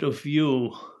point of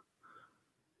view,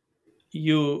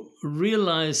 you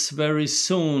realize very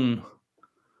soon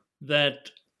that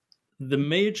the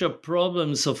major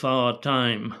problems of our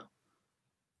time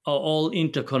are all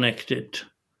interconnected.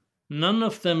 None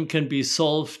of them can be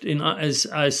solved as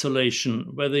isolation,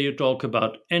 whether you talk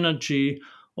about energy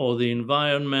or the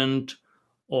environment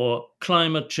or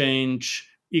climate change,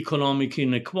 economic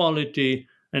inequality,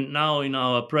 and now in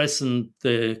our present,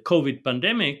 the COVID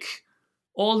pandemic.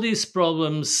 All these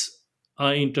problems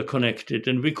are interconnected.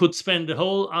 And we could spend a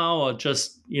whole hour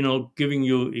just, giving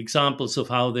you examples of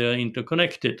how they are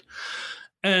interconnected.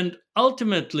 And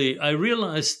ultimately, I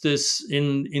realized this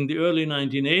in the early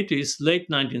 1980s, late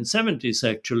 1970s,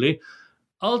 actually.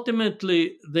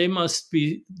 Ultimately,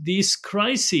 these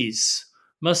crises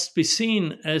must be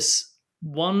seen as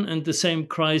one and the same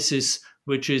crisis,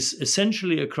 which is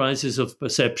essentially a crisis of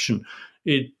perception.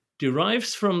 It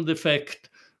derives from the fact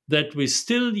that we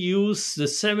still use the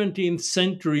 17th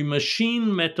century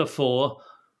machine metaphor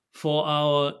for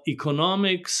our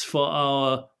economics, for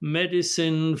our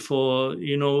medicine, for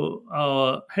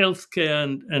our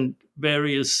healthcare and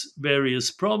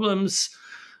various problems,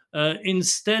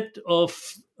 instead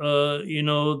of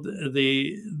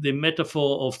the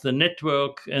metaphor of the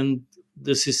network and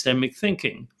the systemic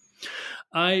thinking.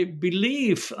 I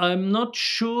believe, I'm not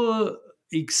sure,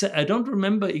 I don't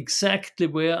remember exactly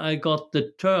where I got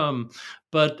the term,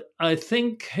 but I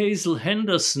think Hazel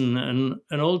Henderson,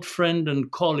 an old friend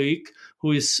and colleague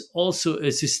who is also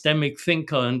a systemic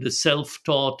thinker and a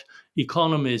self-taught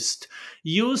economist,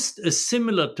 used a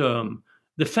similar term.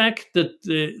 The fact that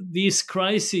these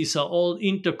crises are all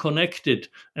interconnected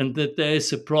and that there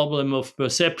is a problem of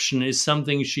perception is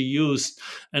something she used.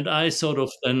 And I sort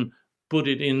of then put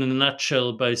it in a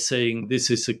nutshell by saying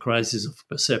this is a crisis of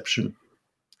perception.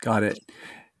 Got it.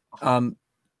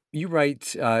 You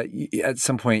write at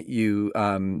some point. You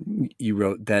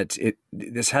wrote that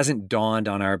this hasn't dawned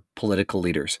on our political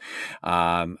leaders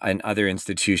and other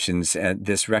institutions, and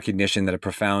this recognition that a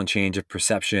profound change of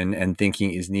perception and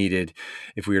thinking is needed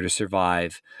if we are to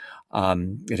survive.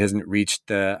 It hasn't reached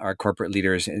our corporate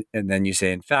leaders, and then you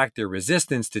say, in fact, their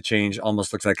resistance to change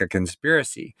almost looks like a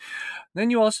conspiracy. Then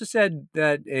you also said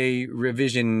that a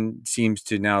revision seems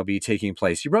to now be taking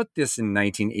place. You wrote this in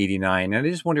 1989, and I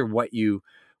just wonder what you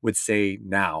would say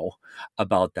now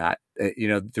about that.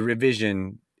 The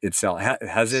revision itself,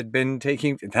 has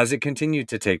it continued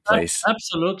to take place?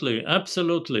 Absolutely.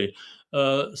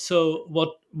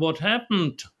 So what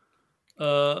happened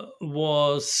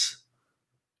was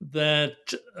that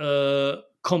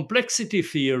complexity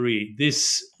theory,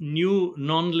 this new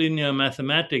nonlinear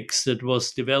mathematics that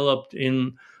was developed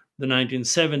in the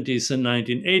 1970s and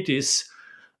 1980s,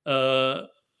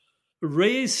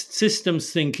 raised systems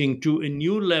thinking to a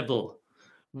new level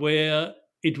where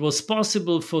it was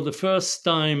possible for the first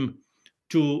time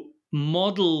to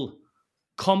model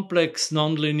complex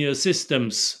nonlinear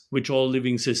systems, which all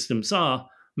living systems are,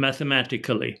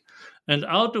 mathematically. And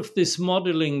out of this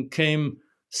modeling came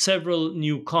several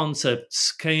new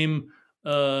concepts, came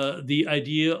the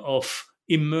idea of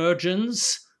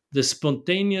emergence, the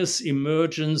spontaneous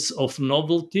emergence of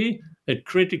novelty at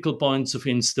critical points of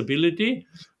instability,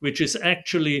 which is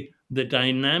actually the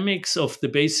dynamics of the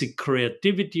basic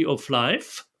creativity of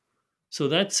life. So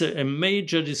that's a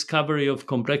major discovery of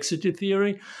complexity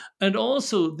theory. And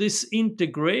also this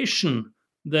integration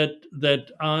that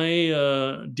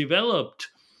I developed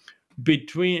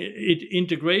between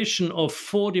integration of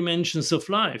 4 dimensions of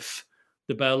life: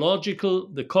 the biological,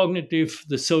 the cognitive,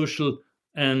 the social,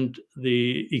 and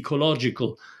the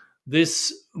ecological.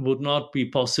 This would not be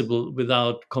possible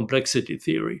without complexity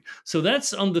theory. So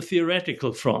that's on the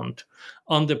theoretical front.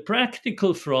 On the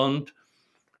practical front,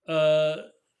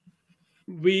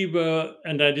 we were,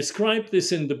 and I described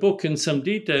this in the book in some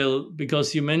detail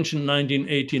because you mentioned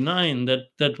 1989,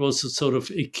 that was a sort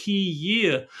of a key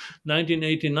year.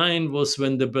 1989 was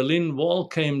when the Berlin Wall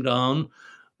came down.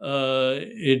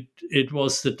 It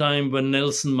was the time when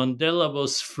Nelson Mandela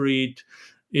was freed.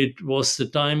 It was the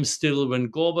time still when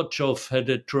Gorbachev had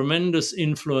a tremendous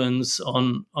influence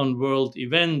on world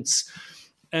events.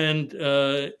 And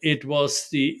it was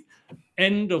the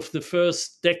end of the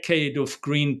first decade of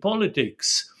green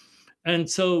politics. And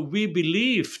so we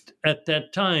believed at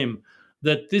that time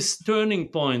that this turning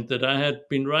point that I had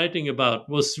been writing about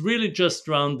was really just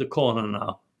around the corner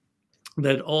now.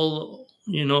 That all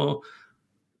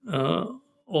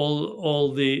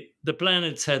the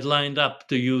planets had lined up,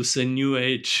 to use a New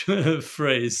Age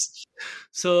phrase.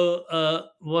 So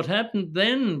what happened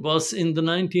then was, in the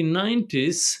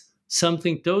 1990s,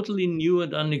 something totally new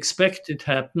and unexpected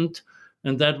happened,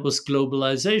 and that was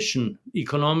globalization,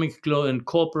 economic and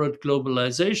corporate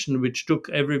globalization, which took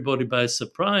everybody by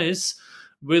surprise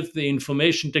with the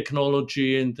information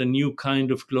technology and the new kind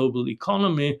of global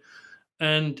economy.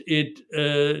 And it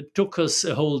took us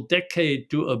a whole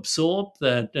decade to absorb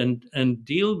that and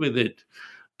deal with it.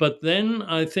 But then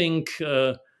I think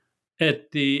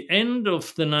at the end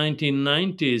of the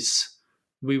 1990s,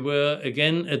 we were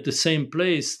again at the same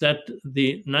place. That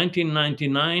the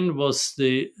 1999 was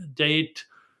the date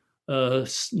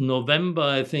November,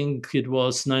 I think it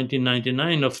was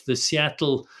 1999, of the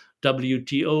Seattle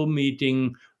WTO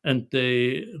meeting and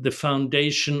the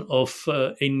foundation of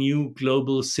a new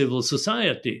global civil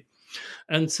society.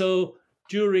 And so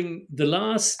during the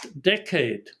last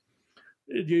decade,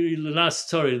 the last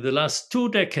 2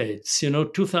 decades,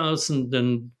 2000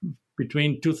 and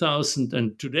between 2000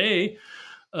 and today,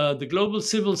 the global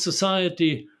civil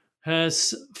society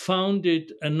has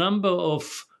founded a number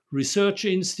of research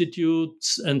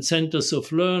institutes and centers of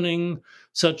learning,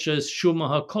 such as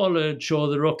Schumacher College or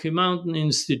the Rocky Mountain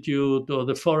Institute or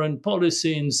the Foreign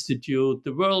Policy Institute,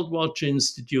 the World Watch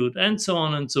Institute, and so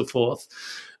on and so forth.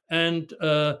 And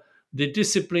the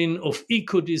discipline of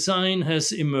eco-design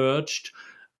has emerged.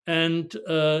 And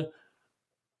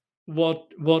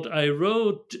what I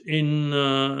wrote in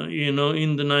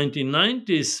the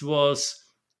 1990s was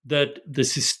that the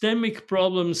systemic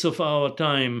problems of our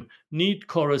time need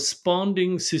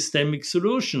corresponding systemic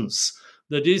solutions.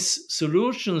 That is,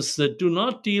 solutions that do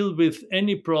not deal with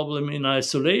any problem in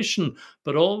isolation,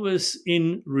 but always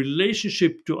in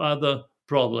relationship to other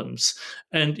problems.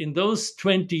 And in those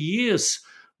 20 years,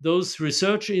 those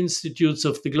research institutes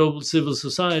of the global civil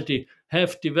society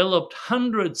have developed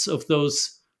hundreds of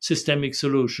those systemic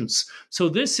solutions. So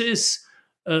this is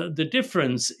the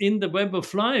difference. In the Web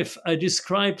of Life, I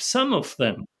describe some of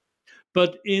them.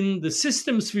 But in the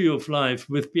systems view of life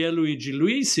with Pierluigi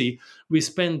Luisi, we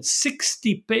spent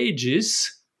 60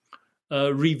 pages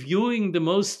reviewing the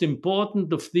most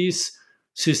important of these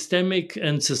systemic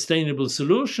and sustainable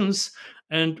solutions.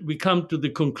 And we come to the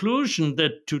conclusion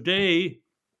that today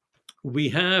we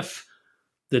have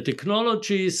the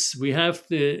technologies, we have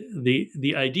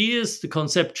the ideas, the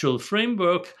conceptual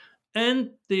framework, and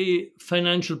the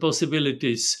financial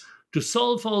possibilities to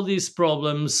solve all these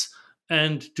problems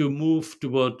and to move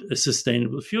toward a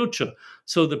sustainable future.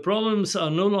 So the problems are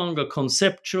no longer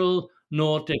conceptual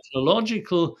nor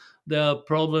technological. They are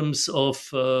problems of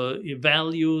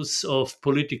values, of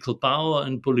political power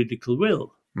and political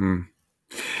will. Mm.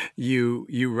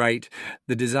 You write,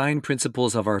 the design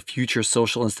principles of our future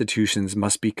social institutions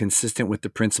must be consistent with the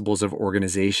principles of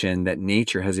organization that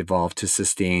nature has evolved to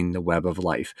sustain the web of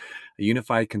life. A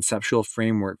unified conceptual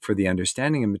framework for the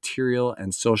understanding of material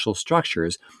and social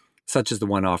structures, such as the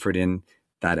one offered in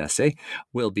that essay,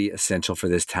 will be essential for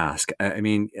this task. I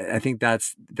mean, I think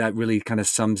that really kind of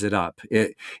sums it up.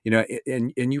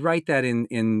 And you write that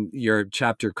in your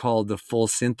chapter called The Full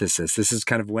Synthesis. This is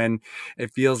kind of when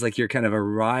it feels like you're kind of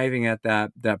arriving at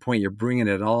that point. You're bringing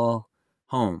it all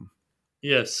home.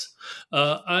 Yes.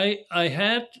 I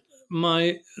had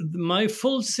my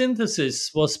full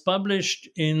synthesis was published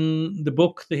in the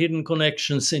book The Hidden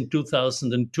Connections in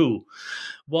 2002.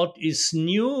 What is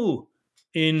new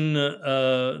in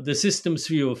the systems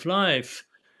view of life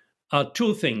are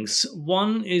two things.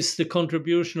 One is the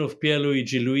contribution of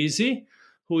Pierluigi Luisi,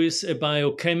 who is a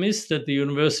biochemist at the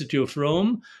University of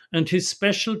Rome, and his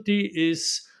specialty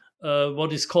is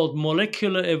what is called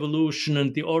molecular evolution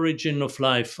and the origin of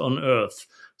life on Earth.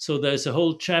 So there's a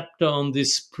whole chapter on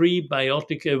this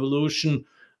prebiotic evolution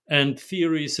and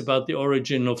theories about the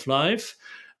origin of life.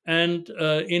 And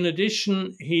in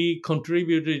addition, he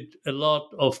contributed a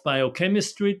lot of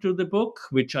biochemistry to the book,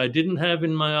 which I didn't have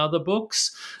in my other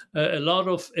books, a lot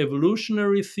of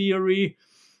evolutionary theory.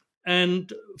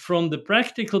 And from the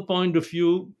practical point of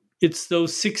view, it's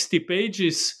those 60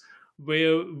 pages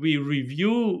where we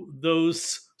review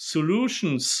those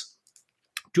solutions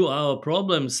to our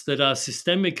problems that are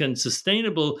systemic and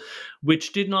sustainable,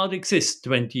 which did not exist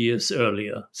 20 years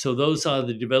earlier. So those are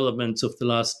the developments of the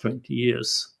last 20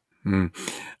 years.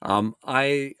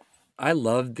 I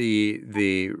love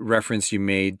the reference you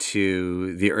made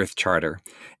to the Earth Charter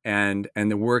and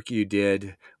the work you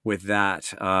did with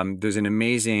that. There's an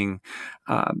amazing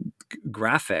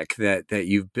graphic that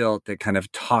you've built that kind of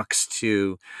talks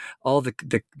to all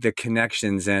the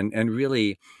connections and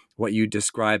really what you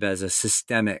describe as a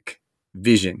systemic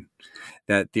vision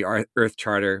that the Earth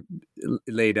Charter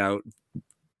laid out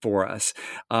for us.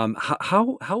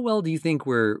 How well do you think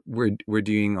we're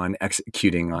doing on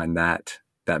executing on that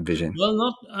vision?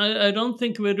 Well, I don't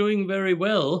think we're doing very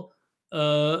well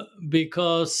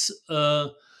because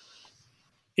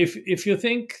if you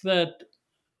think that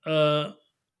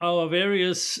our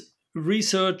various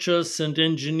researchers and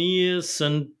engineers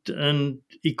and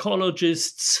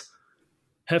ecologists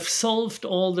have solved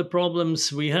all the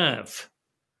problems we have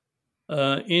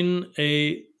in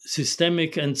a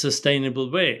systemic and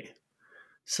sustainable way.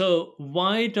 So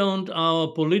why don't our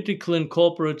political and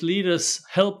corporate leaders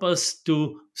help us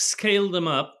to scale them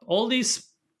up? All these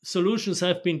solutions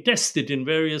have been tested in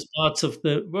various parts of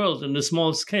the world on a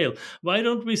small scale. Why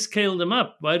don't we scale them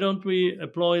up? Why don't we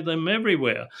employ them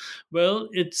everywhere? Well,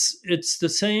 it's the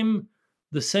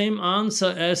same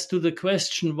answer as to the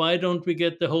question, why don't we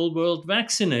get the whole world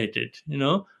vaccinated?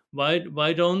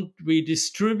 Why don't we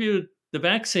distribute the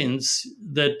vaccines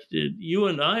that you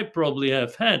and I probably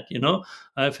have had?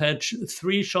 I've had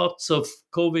 3 shots of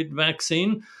COVID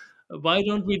vaccine. Why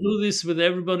don't we do this with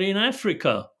everybody in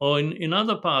Africa or in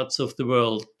other parts of the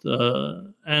world?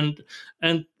 And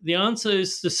the answer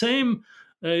is the same.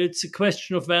 It's a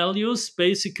question of values,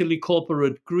 basically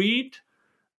corporate greed,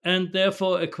 and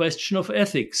therefore a question of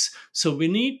ethics. So we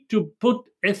need to put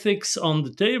ethics on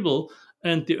the table,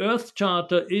 and the Earth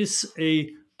Charter is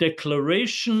a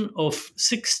declaration of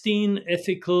 16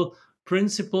 ethical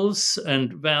principles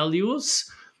and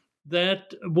values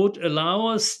that would allow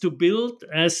us to build,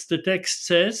 as the text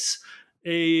says,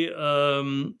 a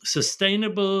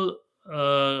sustainable,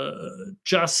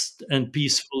 just, and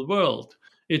peaceful world.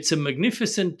 It's a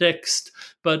magnificent text,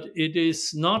 but it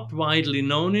is not widely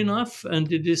known enough,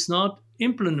 and it is not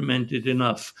implemented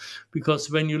enough. Because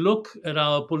when you look at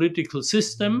our political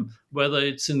system, whether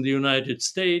it's in the United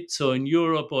States or in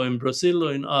Europe or in Brazil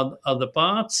or in other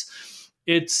parts,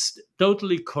 it's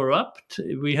totally corrupt.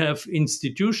 We have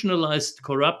institutionalized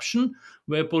corruption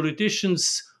where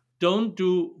politicians don't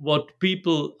do what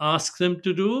people ask them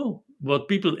to do, what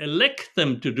people elect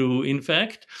them to do, in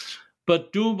fact,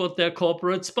 but do what their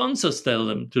corporate sponsors tell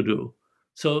them to do.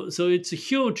 So it's a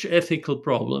huge ethical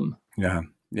problem. Yeah.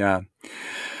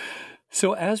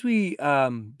 So as we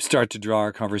start to draw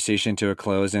our conversation to a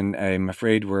close, and I'm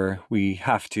afraid we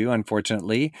have to,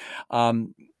 unfortunately,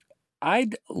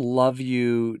 I'd love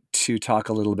you to talk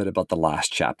a little bit about the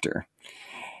last chapter,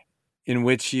 in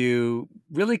which you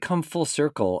really come full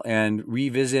circle and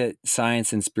revisit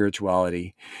science and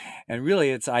spirituality. And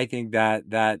really, I think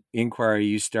that inquiry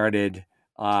you started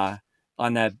on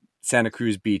that Santa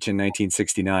Cruz beach in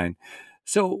 1969.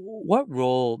 So what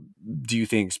role do you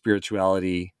think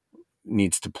spirituality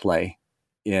needs to play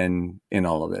in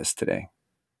all of this today?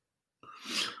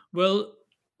 Well,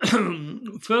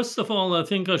 first of all, I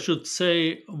think I should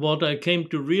say what I came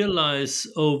to realize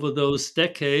over those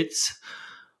decades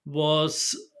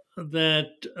was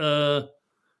that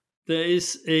there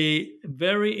is a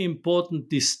very important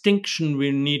distinction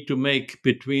we need to make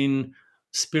between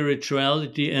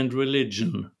spirituality and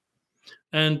religion.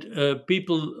 And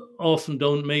people often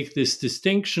don't make this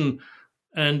distinction.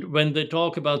 And when they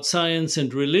talk about science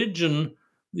and religion,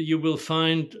 you will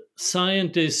find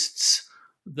scientists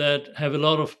that have a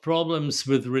lot of problems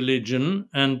with religion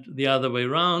and the other way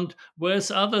around,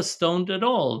 whereas others don't at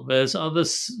all, whereas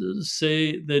others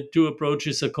say that 2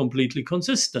 approaches are completely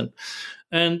consistent.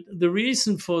 And the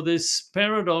reason for this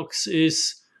paradox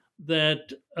is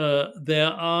that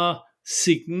there are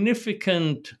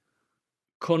significant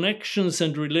connections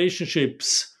and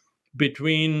relationships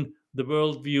between the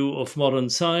worldview of modern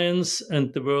science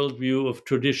and the worldview of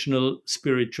traditional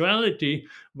spirituality,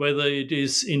 whether it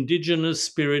is indigenous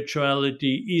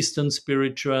spirituality, Eastern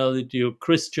spirituality, or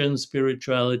Christian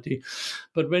spirituality.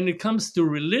 But when it comes to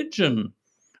religion,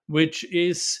 which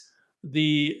is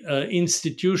the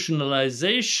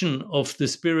institutionalization of the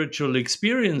spiritual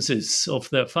experiences of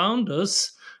their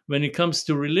founders, when it comes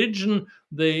to religion,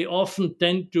 they often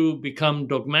tend to become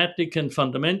dogmatic and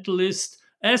fundamentalist,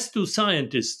 as do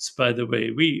scientists, by the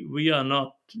way. We are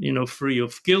not, free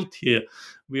of guilt here.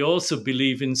 We also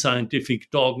believe in scientific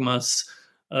dogmas.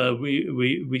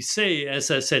 We say,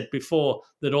 as I said before,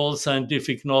 that all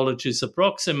scientific knowledge is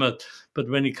approximate, but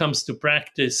when it comes to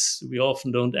practice, we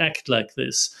often don't act like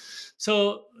this.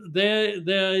 So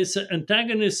there is an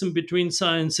antagonism between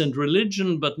science and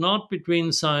religion, but not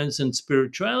between science and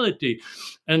spirituality.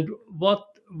 And what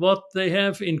they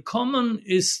have in common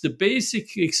is the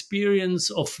basic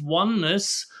experience of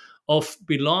oneness, of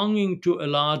belonging to a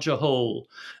larger whole.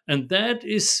 And that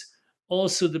is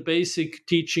also the basic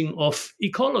teaching of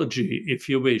ecology, if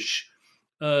you wish.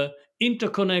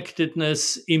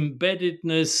 Interconnectedness,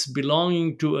 embeddedness,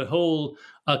 belonging to a whole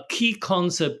are key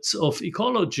concepts of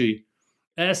ecology,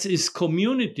 as is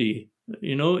community.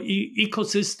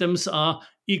 Ecosystems are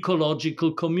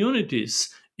ecological communities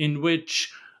in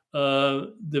which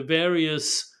the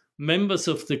various members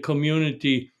of the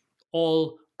community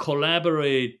all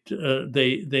collaborate,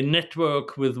 they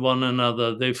network with one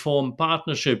another, they form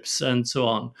partnerships, and so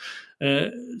on.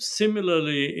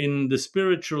 Similarly, in the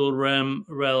spiritual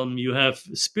realm, you have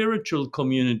spiritual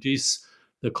communities.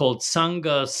 They're called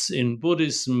sanghas in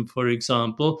Buddhism, for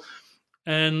example.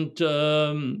 And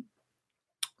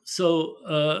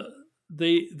so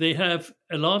they have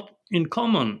a lot in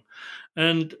common.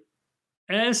 And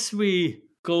as we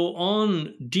go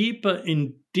on deeper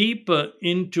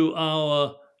into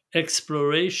our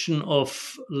exploration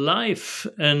of life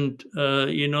and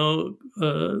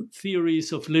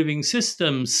theories of living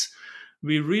systems,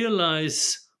 we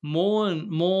realize more and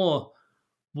more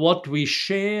what we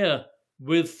share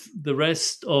with the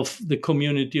rest of the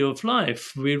community of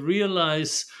life. We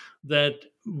realize that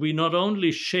we not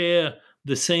only share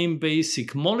the same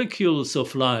basic molecules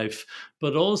of life,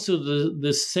 but also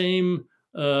the same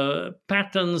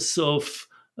patterns of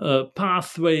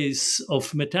pathways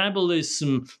of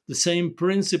metabolism, the same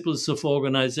principles of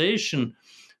organization.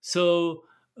 So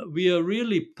we are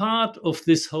really part of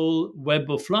this whole web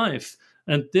of life.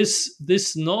 And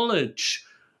this knowledge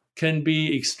can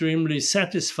be extremely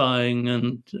satisfying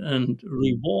and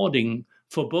rewarding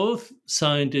for both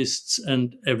scientists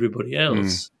and everybody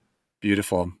else.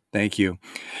 Beautiful. Thank you.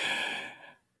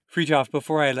 Fritjof,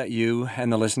 before I let you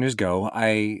and the listeners go,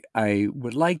 I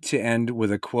would like to end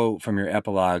with a quote from your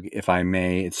epilogue, if I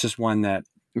may. It's just one that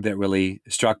really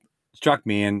struck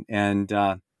me, and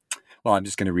I'm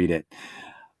just going to read it.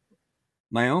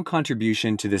 My own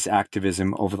contribution to this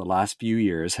activism over the last few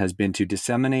years has been to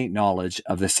disseminate knowledge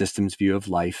of the system's view of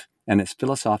life and its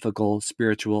philosophical,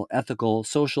 spiritual, ethical,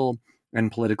 social,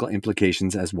 and political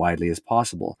implications as widely as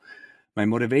possible. My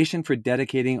motivation for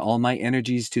dedicating all my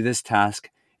energies to this task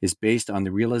is based on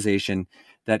the realization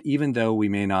that even though we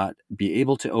may not be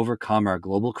able to overcome our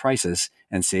global crisis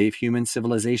and save human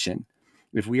civilization,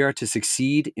 if we are to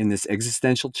succeed in this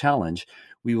existential challenge,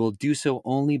 we will do so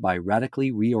only by radically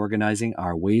reorganizing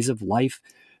our ways of life,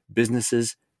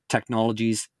 businesses,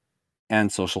 technologies,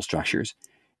 and social structures.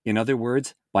 In other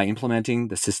words, by implementing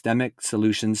the systemic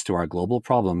solutions to our global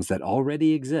problems that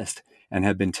already exist and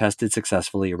have been tested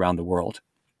successfully around the world.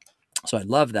 So I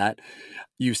love that.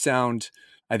 You sound,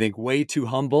 I think, way too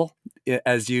humble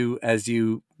as you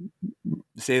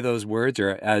say those words,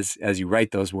 or as you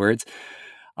write those words.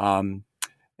 And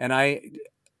I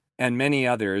and many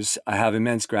others have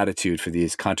immense gratitude for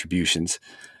these contributions.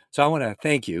 So I want to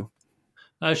thank you.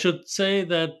 I should say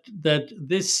that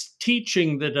this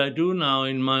teaching that I do now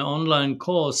in my online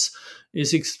course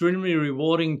is extremely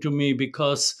rewarding to me,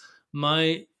 because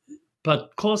my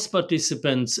course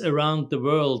participants around the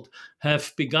world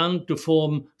have begun to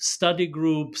form study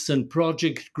groups and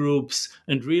project groups,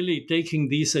 and really taking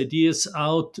these ideas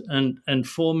out and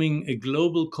forming a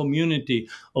global community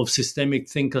of systemic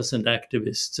thinkers and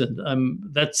activists. And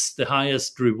that's the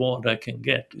highest reward I can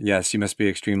get. Yes, you must be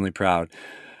extremely proud.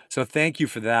 So thank you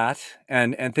for that.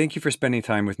 And thank you for spending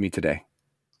time with me today.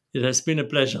 It has been a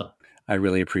pleasure. I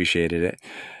really appreciated it.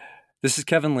 This is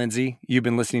Kevin Lindsay. You've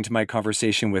been listening to my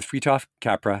conversation with Fritjof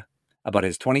Capra about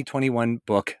his 2021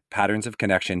 book, Patterns of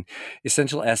Connection,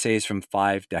 Essential Essays from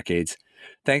 5 Decades.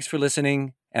 Thanks for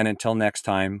listening, and until next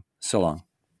time, so long.